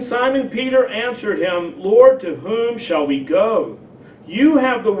 Then Simon Peter answered him, Lord, to whom shall we go? You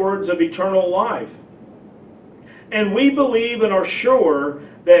have the words of eternal life. And we believe and are sure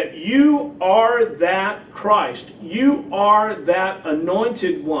that you are that Christ. You are that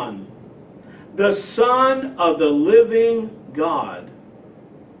Anointed One, the Son of the living God.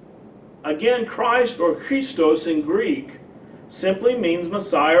 Again, Christ, or Christos in Greek, simply means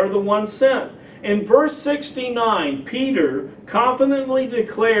Messiah, or the one sent. In verse 69, Peter confidently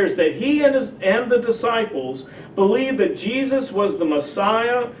declares that he and the disciples believed that Jesus was the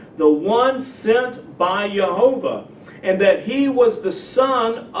Messiah, the one sent by Jehovah, and that he was the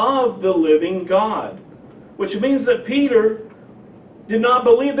Son of the living God. Which means that Peter did not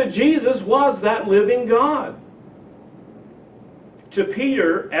believe that Jesus was that living God. To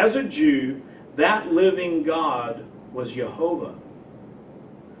Peter, as a Jew, that living God was Jehovah.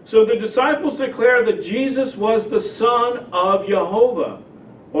 So the disciples declared that Jesus was the Son of Jehovah,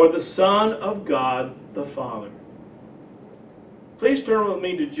 or the Son of God the Father. Please turn with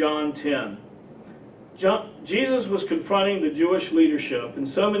me to John 10. Jesus was confronting the Jewish leadership, and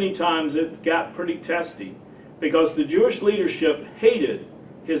so many times it got pretty testy because the Jewish leadership hated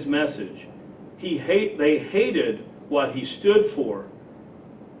his message. They hated what he stood for.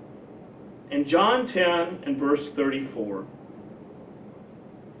 In John 10 and verse 34,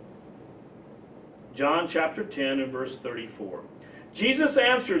 John chapter 10 and verse 34, Jesus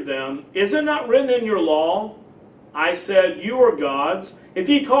answered them, "Is it not written in your law, I said, you are gods? If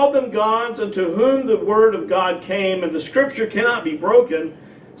he called them gods, unto whom the word of God came, and the scripture cannot be broken,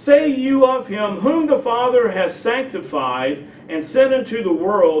 say you of him whom the Father has sanctified and sent into the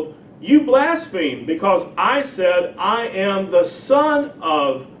world, you blaspheme, because I said, I am the Son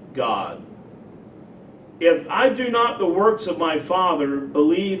of God. If I do not the works of my Father,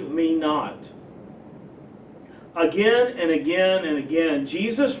 believe me not." Again and again and again,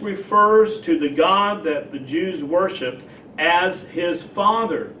 Jesus refers to the God that the Jews worshipped as his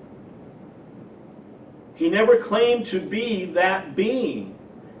Father. He never claimed to be that being.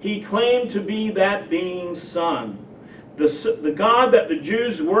 He claimed to be that being's Son. The God that the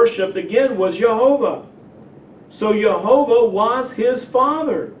Jews worshipped, again, was Jehovah. So Jehovah was his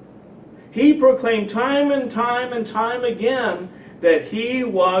Father. He proclaimed time and time and time again that he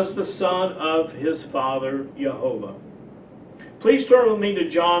was the Son of his Father, Jehovah. Please turn with me to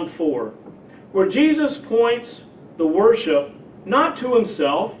John 4, where Jesus points the worship not to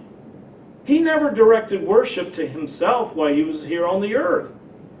himself. He never directed worship to himself while he was here on the earth,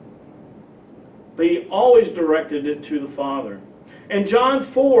 but he always directed it to the Father. In John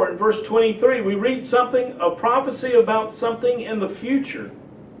 4 and verse 23, we read something, a prophecy about something in the future,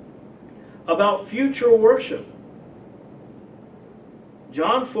 about future worship.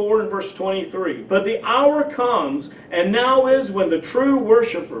 John 4 and verse 23, "But the hour comes, and now is, when the true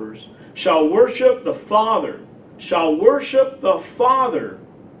worshipers shall worship the Father,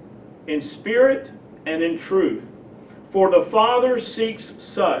 in spirit and in truth. For the Father seeks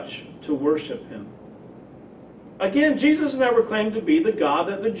such to worship him." Again, Jesus never claimed to be the God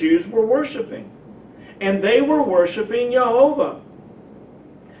that the Jews were worshiping. And they were worshiping Jehovah.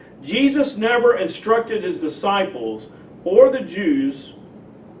 Jesus never instructed his disciples or the Jews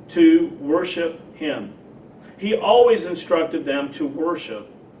to worship him. He always instructed them to worship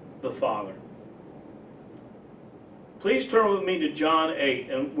the Father. Please turn with me to John 8,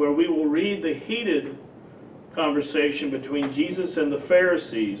 where we will read the heated conversation between Jesus and the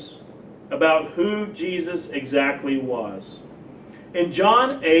Pharisees about who Jesus exactly was. In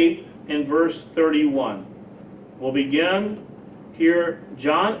John 8 and verse 31, we'll begin here,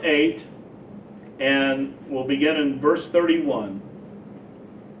 John 8, and we'll begin in verse 31.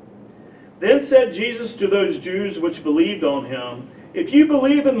 "Then said Jesus to those Jews which believed on him, If you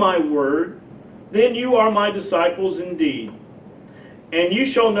believe in my word, then you are my disciples indeed. And you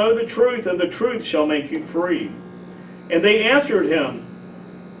shall know the truth, and the truth shall make you free. And they answered him,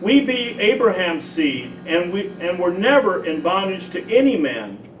 We be Abraham's seed, and were never in bondage to any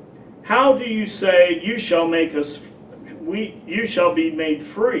man. How do you say you shall be made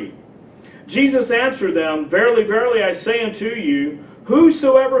free? Jesus answered them, Verily, verily, I say unto you,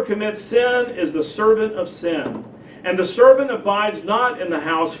 whosoever commits sin is the servant of sin. And the servant abides not in the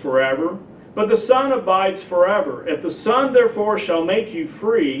house forever, but the Son abides forever. If the Son therefore shall make you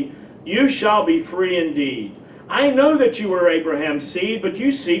free, you shall be free indeed. I know that you are Abraham's seed, but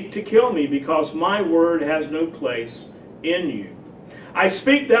you seek to kill me, because my word has no place in you. I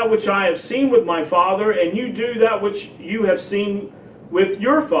speak that which I have seen with my Father, and you do that which you have seen with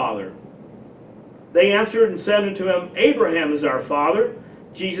your father. They answered and said unto him, Abraham is our father.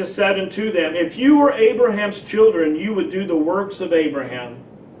 Jesus said unto them, If you were Abraham's children, you would do the works of Abraham.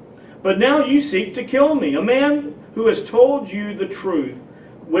 But now you seek to kill me, a man who has told you the truth,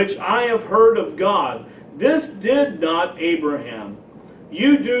 which I have heard of God. This did not Abraham.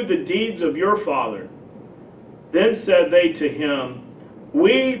 You do the deeds of your father. Then said they to him,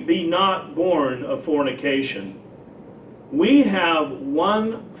 We be not born of fornication. We have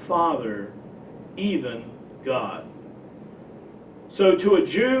one Father, even God. So to a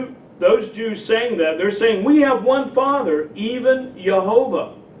Jew, those Jews saying that, they're saying, we have one Father, even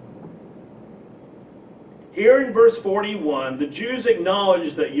Jehovah. Here in verse 41, the Jews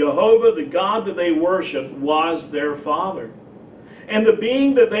acknowledged that Jehovah, the God that they worshiped, was their Father. And the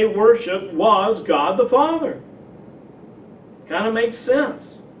being that they worshiped was God the Father. Kind of makes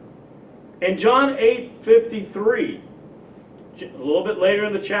sense. In John 8:53, a little bit later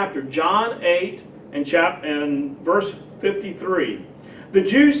in the chapter, John 8 and verse 53, the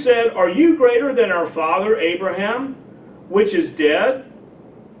Jews said, Are you greater than our father Abraham, which is dead?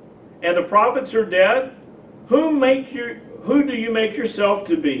 And the prophets are dead? Who do you make yourself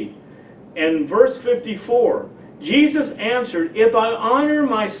to be? And verse 54, Jesus answered, If I honor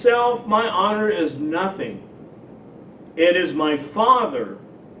myself, my honor is nothing. It is my Father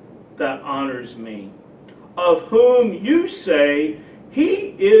that honors me, of whom you say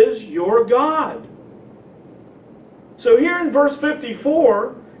he is your God. So here in verse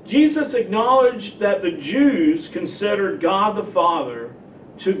 54, Jesus acknowledged that the Jews considered God the Father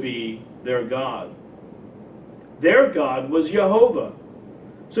to be their God. Their God was Jehovah.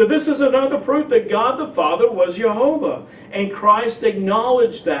 So this is another proof that God the Father was Jehovah, and Christ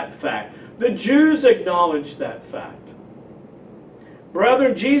acknowledged that fact. The Jews acknowledged that fact.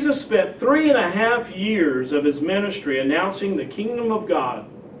 Brethren, Jesus spent 3.5 years of his ministry announcing the kingdom of God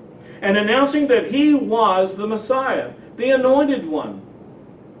and announcing that he was the Messiah, the anointed one,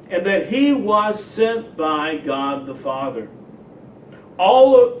 and that he was sent by God the Father.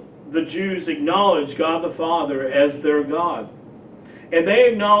 All of the Jews acknowledged God the Father as their God, and they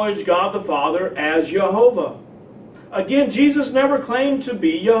acknowledged God the Father as Jehovah. Again, Jesus never claimed to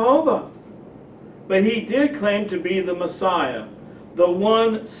be Jehovah, but he did claim to be the Messiah, the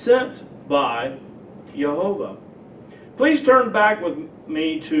one sent by Jehovah. Please turn back with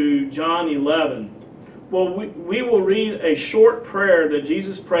me to John 11. Well, we will read a short prayer that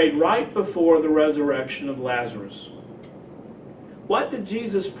Jesus prayed right before the resurrection of Lazarus. What did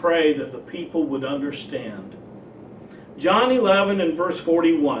Jesus pray that the people would understand? John 11 and verse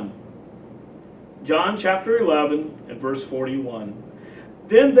 41. John chapter 11 and verse 41.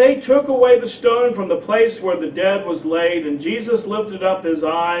 Then they took away the stone from the place where the dead was laid, and Jesus lifted up his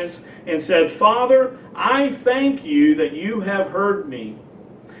eyes and said, Father, I thank you that you have heard me.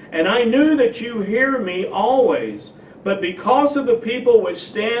 And I knew that you hear me always, but because of the people which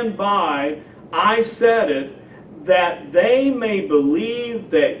stand by, I said it, that they may believe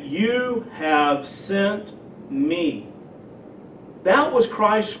that you have sent me. That was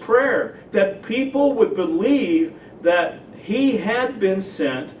Christ's prayer, that people would believe that he had been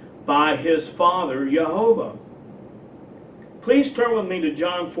sent by his Father, Jehovah. Please turn with me to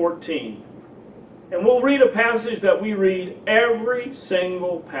John 14. And we'll read a passage that we read every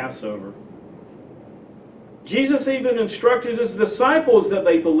single Passover. Jesus even instructed his disciples that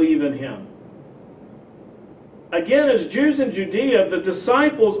they believe in him. Again, as Jews in Judea, the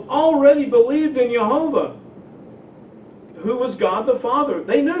disciples already believed in Jehovah, who was God the Father.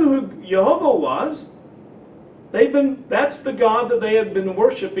 They knew who Jehovah was. That's the God that they had been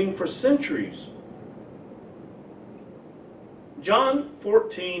worshiping for centuries. John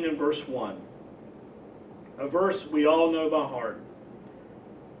 14 and verse 1. A verse we all know by heart.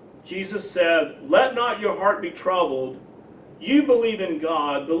 Jesus said, Let not your heart be troubled. You believe in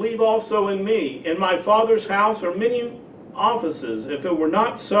God, believe also in me. In my Father's house are many offices. If it were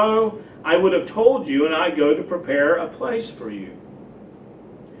not so, I would have told you, and I go to prepare a place for you.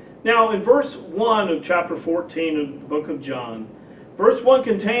 Now, in verse 1 of chapter 14 of the book of John, verse 1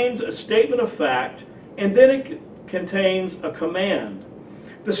 contains a statement of fact, and then it contains a command.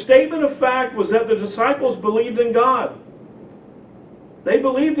 The statement of fact was that the disciples believed in God. They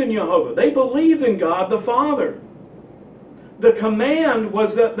believed in Jehovah. They believed in God the Father. The command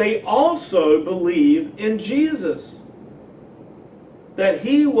was that they also believe in Jesus. That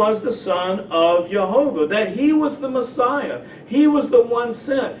he was the Son of Jehovah. That he was the Messiah. He was the one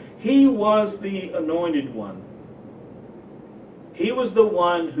sent. He was the anointed one. He was the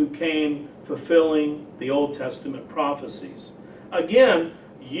one who came fulfilling the Old Testament prophecies. Again,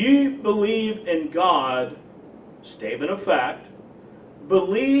 you believe in God, statement of fact.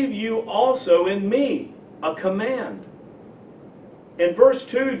 Believe you also in me, a command. In verse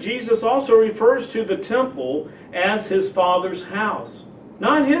 2, Jesus also refers to the temple as his Father's house.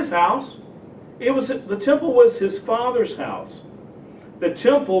 Not his house. The temple was his Father's house. The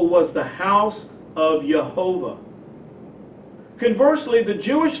temple was the house of Jehovah. Conversely, the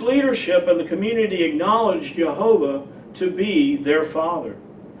Jewish leadership and the community acknowledged Jehovah to be their Father.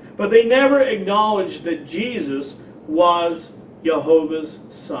 But they never acknowledged that Jesus was Jehovah's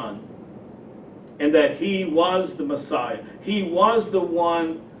Son, and that he was the Messiah. He was the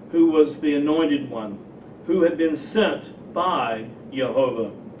one who was the anointed one, who had been sent by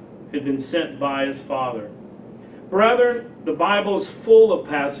Jehovah, had been sent by his Father. Brethren, the Bible is full of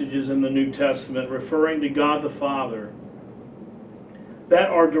passages in the New Testament referring to God the Father that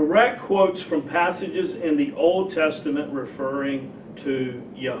are direct quotes from passages in the Old Testament referring to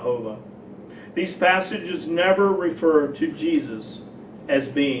Jehovah. These passages never refer to Jesus as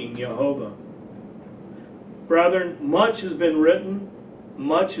being Jehovah. Brethren, much has been written,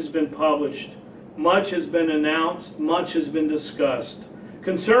 much has been published, much has been announced, much has been discussed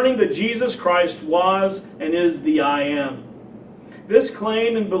concerning that Jesus Christ was and is the I Am. This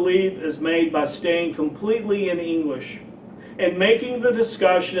claim and belief is made by staying completely in English and making the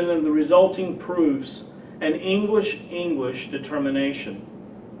discussion and the resulting proofs an English determination.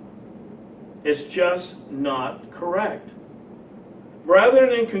 It's just not correct.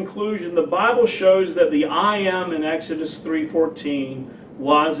 Brethren, in conclusion, the Bible shows that the I am in Exodus 3:14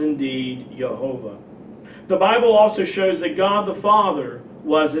 was indeed Jehovah. The Bible also shows that God the Father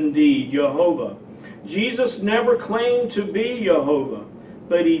was indeed Jehovah. Jesus never claimed to be Jehovah,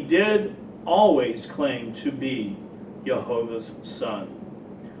 but he did always claim to be Jehovah's Son.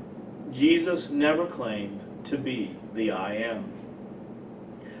 Jesus never claimed to be the I am.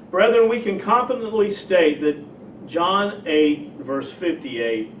 Brethren, we can confidently state that John 8, verse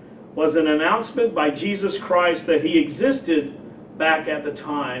 58, was an announcement by Jesus Christ that he existed back at the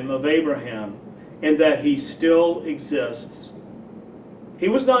time of Abraham and that he still exists. He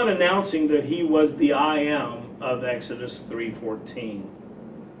was not announcing that he was the I am of Exodus 3:14.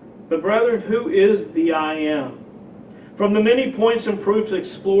 But brethren, who is the I am? From the many points and proofs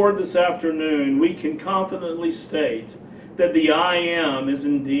explored this afternoon, we can confidently state that the I am is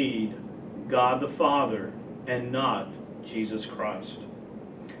indeed God the Father and not Jesus Christ.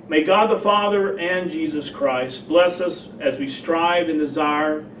 May God the Father and Jesus Christ bless us as we strive and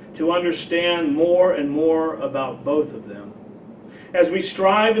desire to understand more and more about both of them, as we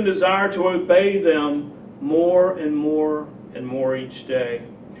strive and desire to obey them more and more and more each day,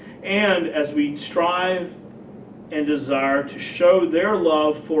 and as we strive and desire to show their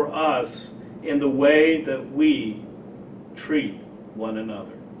love for us in the way that we treat one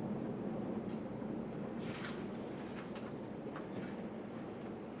another.